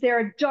shorts is they're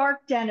a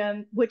dark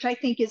denim, which I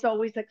think is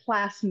always a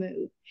class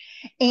move.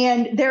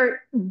 And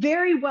they're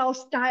very well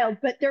styled,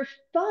 but they're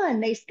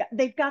fun.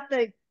 They've got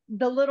the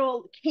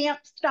little camp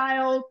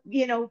style,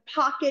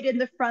 pocket in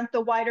the front, the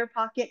wider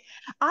pocket.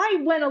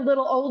 I went a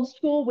little old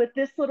school with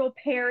this little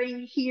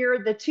pairing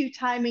here, the two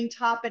timing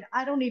top, and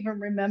I don't even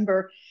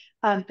remember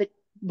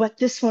what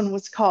this one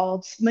was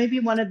called. Maybe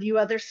one of you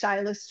other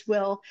stylists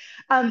will.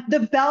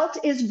 The belt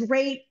is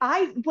great.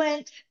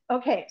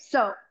 Okay,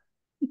 so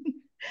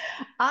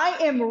I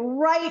am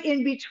right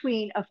in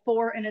between a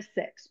 4 and a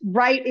 6,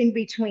 right in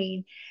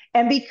between.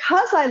 And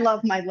because I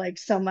love my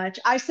legs so much,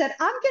 I said,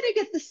 I'm going to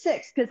get the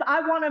 6 because I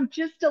want them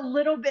just a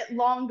little bit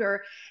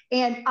longer.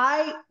 And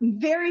I'm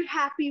very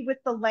happy with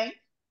the length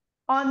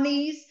on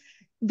these.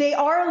 They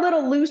are a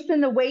little loose in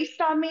the waist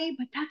on me,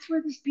 but that's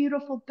where this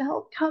beautiful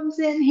belt comes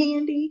in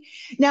handy.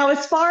 Now,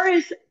 as far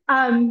as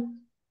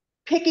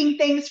picking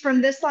things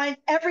from this line,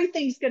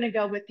 everything's going to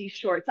go with these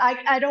shorts.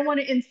 I don't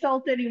want to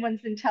insult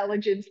anyone's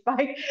intelligence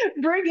by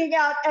bringing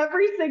out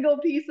every single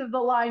piece of the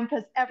line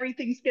because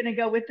everything's going to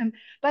go with them.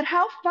 But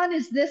how fun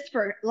is this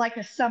for like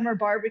a summer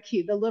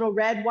barbecue? The little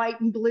red,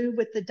 white, and blue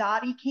with the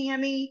dotty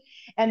cami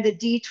and the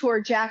detour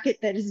jacket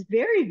that is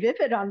very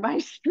vivid on my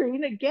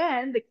screen.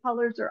 Again, the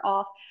colors are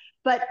off.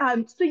 But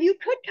so you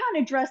could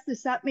kind of dress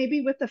this up maybe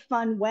with a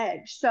fun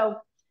wedge. So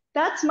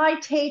that's my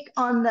take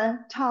on the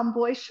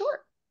tomboy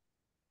short.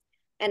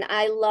 And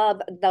I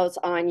love those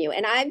on you.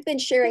 And I've been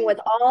sharing with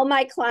all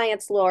my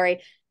clients,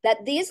 Lori,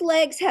 that these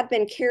legs have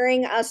been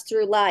carrying us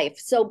through life.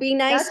 So be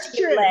nice That's to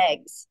true. your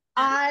legs.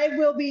 I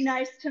will be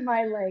nice to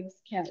my legs,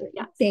 Kelly.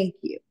 Yes. Thank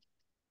you.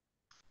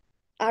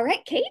 All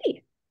right,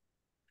 Katie.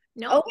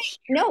 No,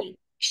 no,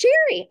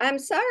 Sherry, I'm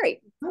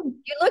sorry.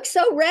 You look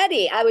so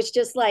ready. I was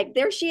just like,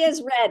 there she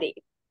is, ready.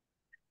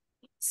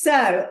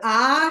 So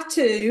I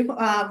too,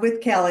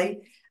 with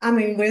Kelly,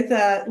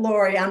 with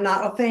Lori, I'm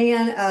not a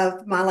fan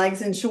of my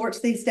legs in shorts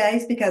these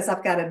days because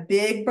I've got a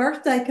big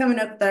birthday coming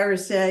up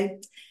Thursday,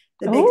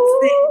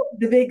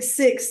 the big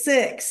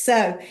 6'6".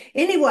 So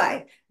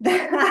anyway,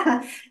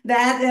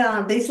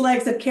 these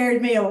legs have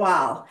carried me a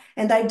while,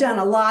 and they've done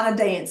a lot of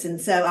dancing.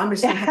 So I'm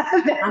just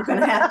I'm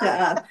gonna have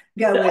to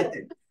go with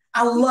it.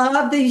 I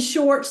love these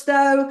shorts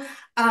though,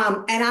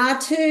 and I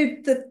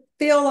too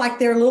feel like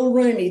they're a little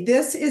roomy.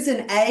 This is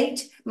an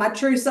 8, my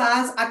true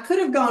size. I could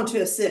have gone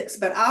to a 6,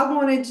 but I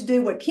wanted to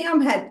do what Kim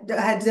had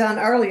done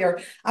earlier.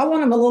 I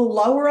want them a little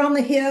lower on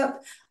the hip,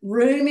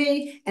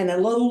 roomy, and a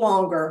little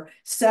longer.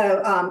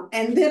 So,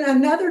 and then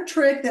another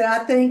trick that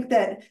I think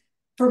that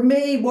for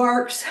me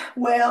works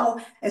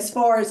well as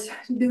far as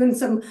doing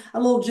a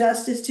little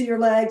justice to your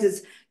legs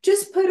is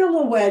just put a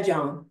little wedge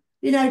on.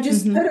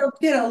 Just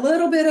get a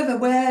little bit of a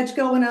wedge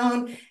going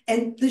on,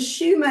 and the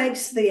shoe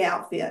makes the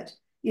outfit.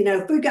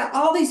 If we've got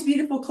all these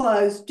beautiful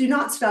clothes, do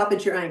not stop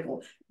at your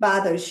ankle.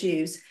 Buy those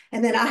shoes.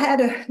 And then I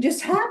happen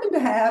to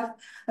have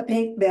a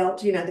pink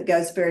belt, that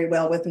goes very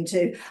well with them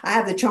too. I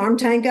have the Charm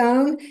Tank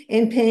on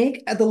in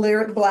pink, the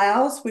Lyric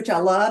blouse, which I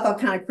love. I've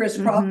kind of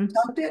crisscross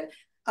tucked it.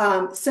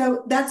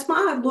 So that's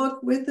my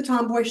look with the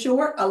tomboy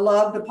short. I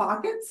love the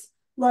pockets.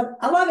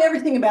 I love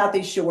everything about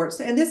these shorts.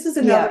 And this is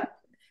another.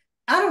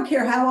 I don't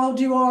care how old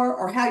you are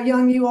or how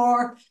young you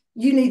are.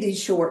 You need these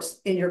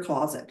shorts in your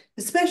closet,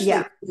 especially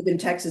if you live in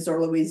Texas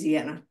or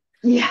Louisiana.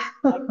 Yeah.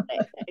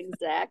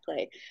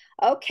 Exactly.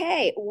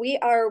 Okay, we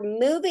are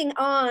moving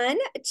on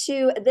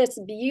to this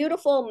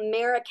beautiful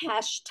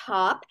Marrakesh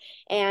top,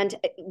 and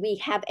we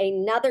have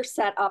another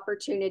set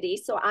opportunity.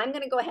 So I'm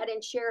going to go ahead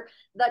and share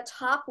the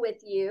top with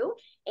you,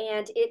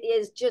 and it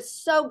is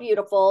just so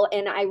beautiful.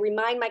 And I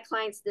remind my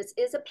clients this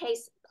is a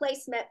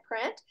placement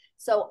print,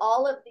 so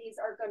all of these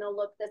are going to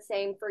look the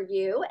same for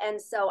you. And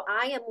so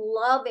I am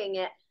loving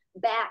it.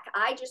 Back,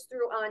 I just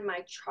threw on my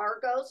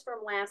Chargos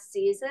from last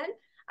season.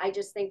 I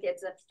just think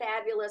it's a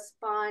fabulous,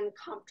 fun,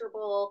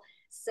 comfortable,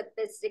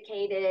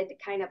 sophisticated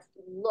kind of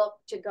look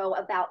to go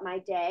about my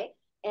day.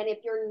 And if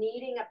you're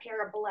needing a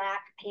pair of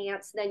black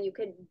pants, then you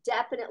could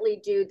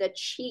definitely do the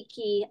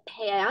cheeky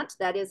pant.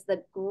 That is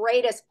the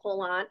greatest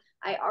pull on.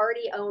 I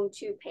already own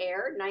 2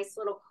 pair, nice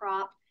little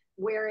crop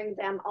wearing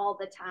them all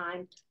the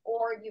time,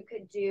 or you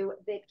could do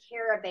the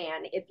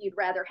caravan if you'd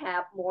rather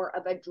have more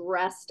of a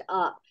dressed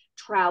up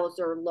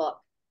trouser look.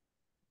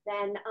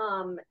 Then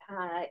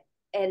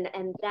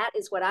and that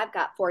is what I've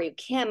got for you.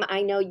 Kim,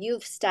 I know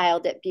you've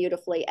styled it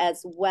beautifully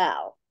as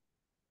well.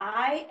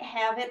 I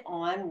have it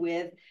on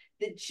with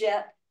the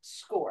jet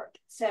skirt.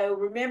 So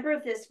remember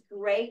this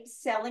great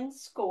selling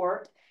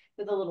skirt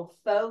with a little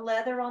faux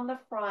leather on the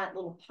front,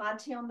 little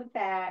ponte on the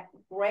back,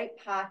 great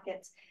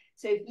pockets.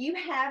 So if you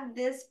have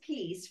this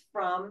piece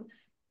from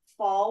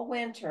fall,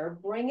 winter,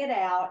 bring it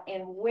out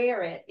and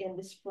wear it in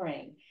the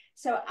spring.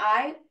 So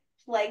I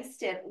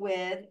placed it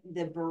with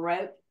the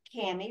Baroque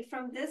cami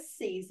from this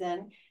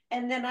season.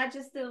 And then I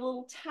just did a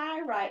little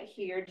tie right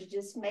here to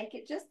just make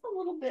it just a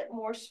little bit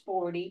more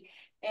sporty.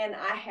 And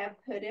I have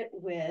put it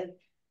with,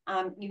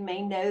 you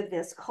may know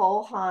this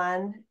Cole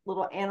Haan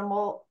little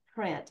animal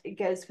print. It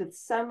goes with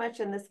so much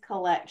in this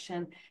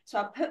collection. So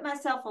I put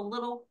myself a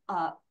little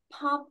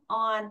pump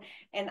on,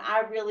 and I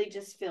really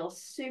just feel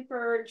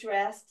super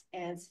dressed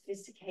and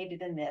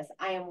sophisticated in this.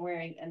 I am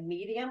wearing a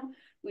medium,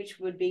 which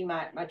would be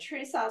my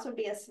true size would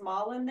be a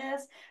small in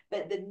this,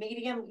 but the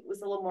medium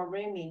was a little more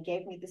roomy and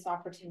gave me this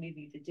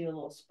opportunity to do a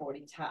little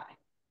sporty tie.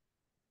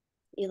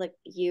 You look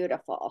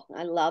beautiful.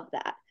 I love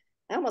that.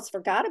 I almost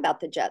forgot about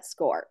the jet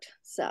skirt.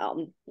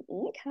 So,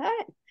 okay.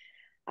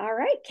 All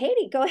right,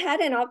 Katie, go ahead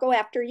and I'll go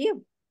after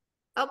you.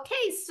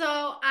 Okay,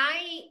 so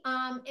I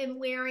am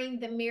wearing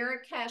the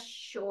Marrakesh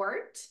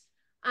short.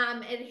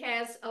 It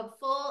has a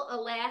full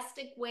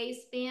elastic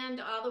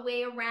waistband all the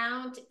way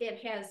around.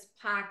 It has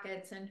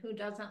pockets, and who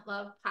doesn't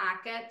love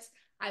pockets?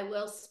 I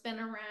will spin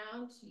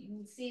around. You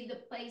can see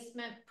the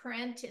placement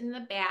print in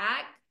the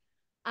back.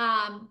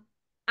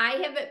 I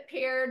have it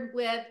paired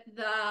with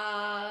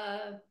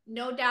the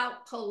No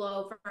Doubt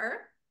pullover.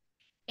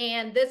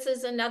 And this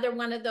is another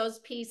one of those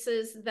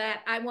pieces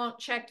that I won't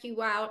check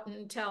you out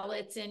until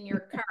it's in your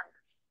cart.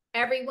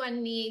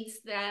 Everyone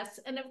needs this.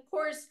 And of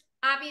course,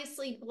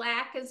 obviously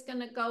black is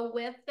going to go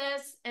with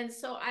this. And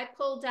so I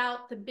pulled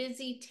out the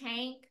busy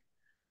tank.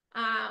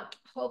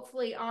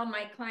 Hopefully all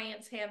my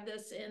clients have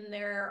this in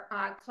their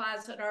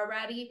closet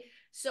already.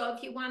 So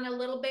if you want a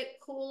little bit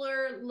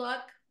cooler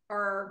look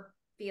or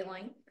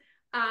feeling,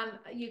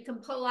 you can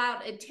pull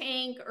out a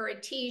tank or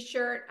a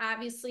t-shirt.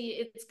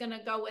 Obviously, it's going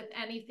to go with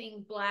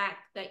anything black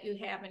that you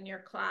have in your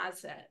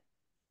closet.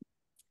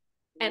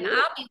 And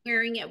I'll be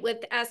wearing it with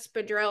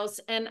espadrilles.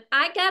 And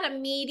I got a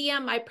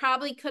medium. I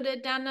probably could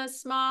have done a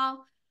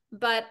small,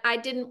 but I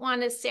didn't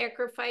want to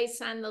sacrifice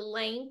on the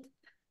length.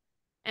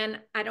 And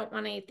I don't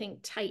want anything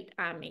tight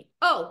on me.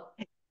 Oh,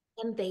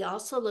 and they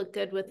also look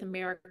good with the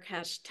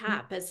Marrakesh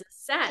top as a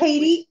set.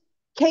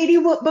 Katie,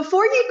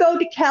 before you go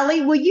to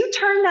Kelly, will you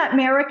turn that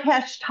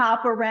Marrakesh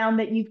top around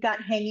that you've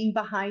got hanging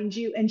behind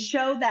you and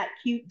show that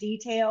cute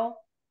detail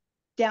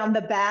down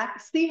the back?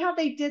 See how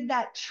they did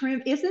that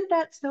trim? Isn't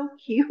that so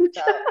cute?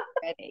 So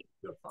pretty.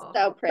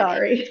 So pretty.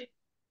 Sorry.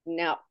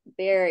 No,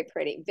 very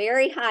pretty.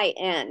 Very high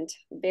end.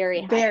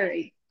 Very high.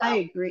 Very. So, I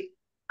agree.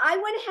 I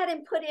went ahead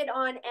and put it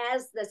on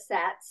as the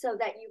set so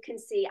that you can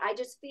see. I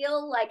just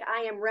feel like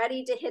I am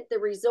ready to hit the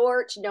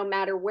resort no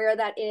matter where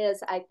that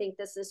is. I think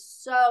this is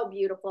so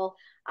beautiful.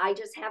 I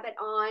just have it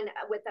on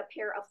with a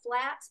pair of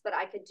flats, but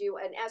I could do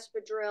an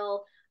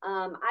espadrille.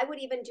 I would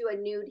even do a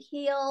nude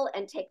heel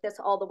and take this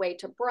all the way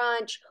to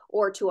brunch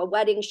or to a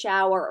wedding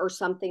shower or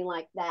something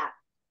like that.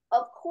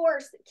 Of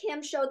course,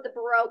 Kim showed the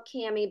Baroque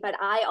cami, but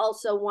I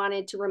also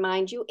wanted to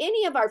remind you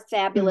any of our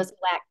fabulous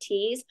black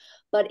tees.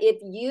 But if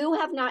you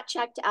have not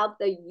checked out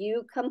the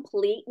You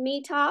Complete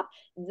Me top,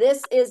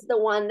 this is the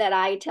one that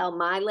I tell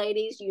my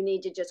ladies you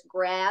need to just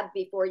grab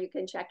before you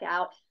can check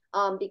out,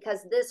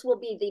 because this will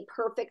be the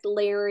perfect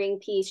layering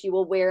piece. You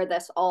will wear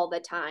this all the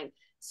time.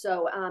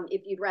 So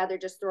if you'd rather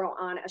just throw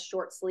on a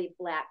short sleeve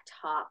black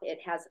top, it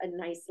has a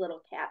nice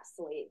little cap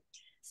sleeve.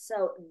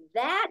 So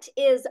that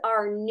is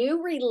our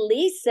new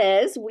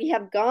releases. We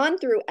have gone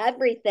through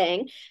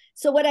everything.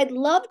 So what I'd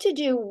love to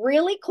do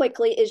really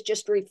quickly is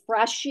just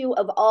refresh you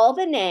of all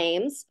the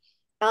names,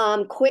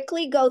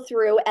 quickly go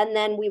through, and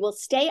then we will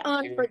stay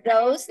on for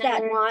those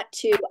that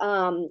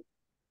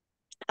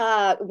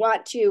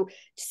want to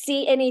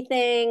see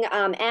anything,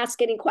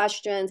 ask any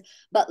questions.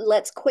 But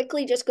let's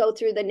quickly just go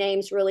through the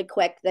names really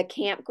quick. The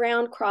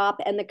Campground Crop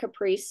and the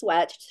Capri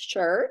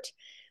Sweatshirt.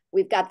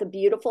 We've got the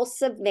beautiful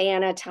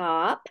Savannah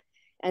top.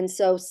 And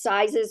so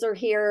sizes are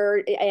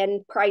here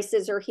and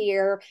prices are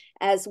here,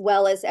 as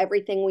well as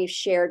everything we've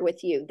shared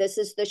with you. This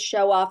is the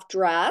show-off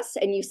dress,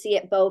 and you see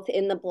it both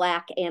in the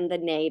black and the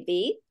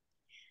navy.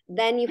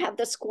 Then you have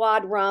the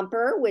Squad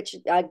Romper, which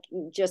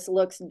just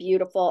looks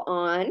beautiful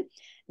on.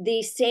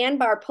 The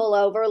Sandbar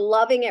pullover,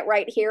 loving it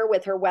right here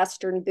with her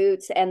Western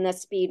boots and the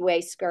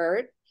Speedway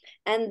skirt.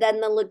 And then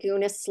the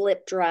Laguna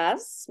slip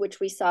dress, which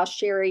we saw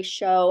Sherry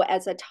show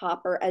as a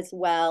topper as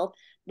well.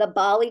 The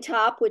Bali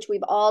top, which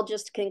we've all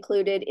just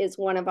concluded is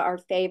one of our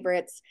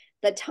favorites.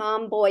 The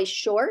Tomboy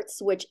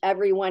shorts, which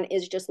everyone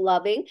is just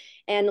loving.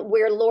 And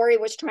where Lori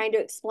was trying to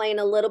explain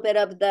a little bit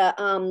of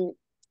the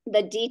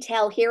the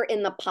detail here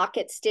in the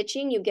pocket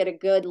stitching. You get a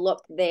good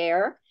look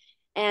there.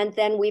 And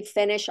then we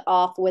finish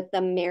off with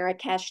the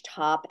Marrakesh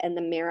top and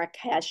the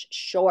Marrakesh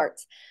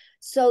shorts.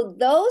 So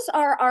those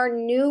are our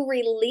new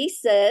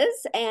releases,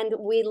 and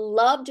we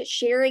loved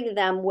sharing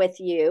them with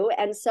you.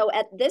 And so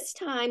at this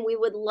time, we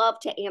would love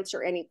to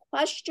answer any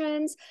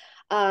questions,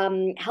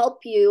 help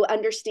you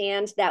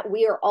understand that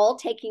we are all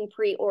taking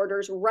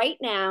pre-orders right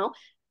now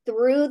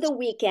through the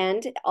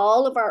weekend.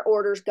 All of our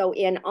orders go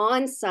in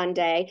on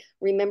Sunday.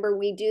 Remember,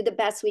 we do the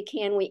best we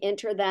can. We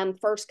enter them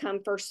first come,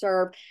 first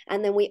serve,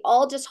 and then we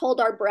all just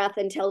hold our breath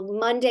until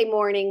Monday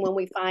morning when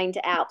we find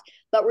out.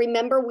 But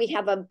remember, we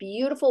have a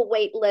beautiful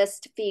wait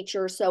list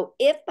feature. So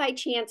if by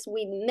chance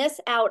we miss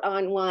out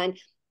on one,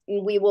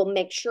 we will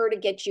make sure to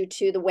get you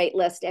to the wait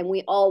list, and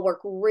we all work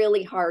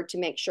really hard to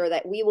make sure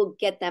that we will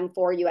get them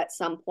for you at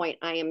some point.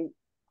 I am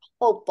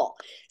hopeful.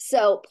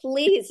 So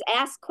please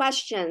ask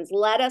questions.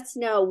 Let us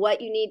know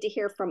what you need to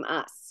hear from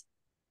us.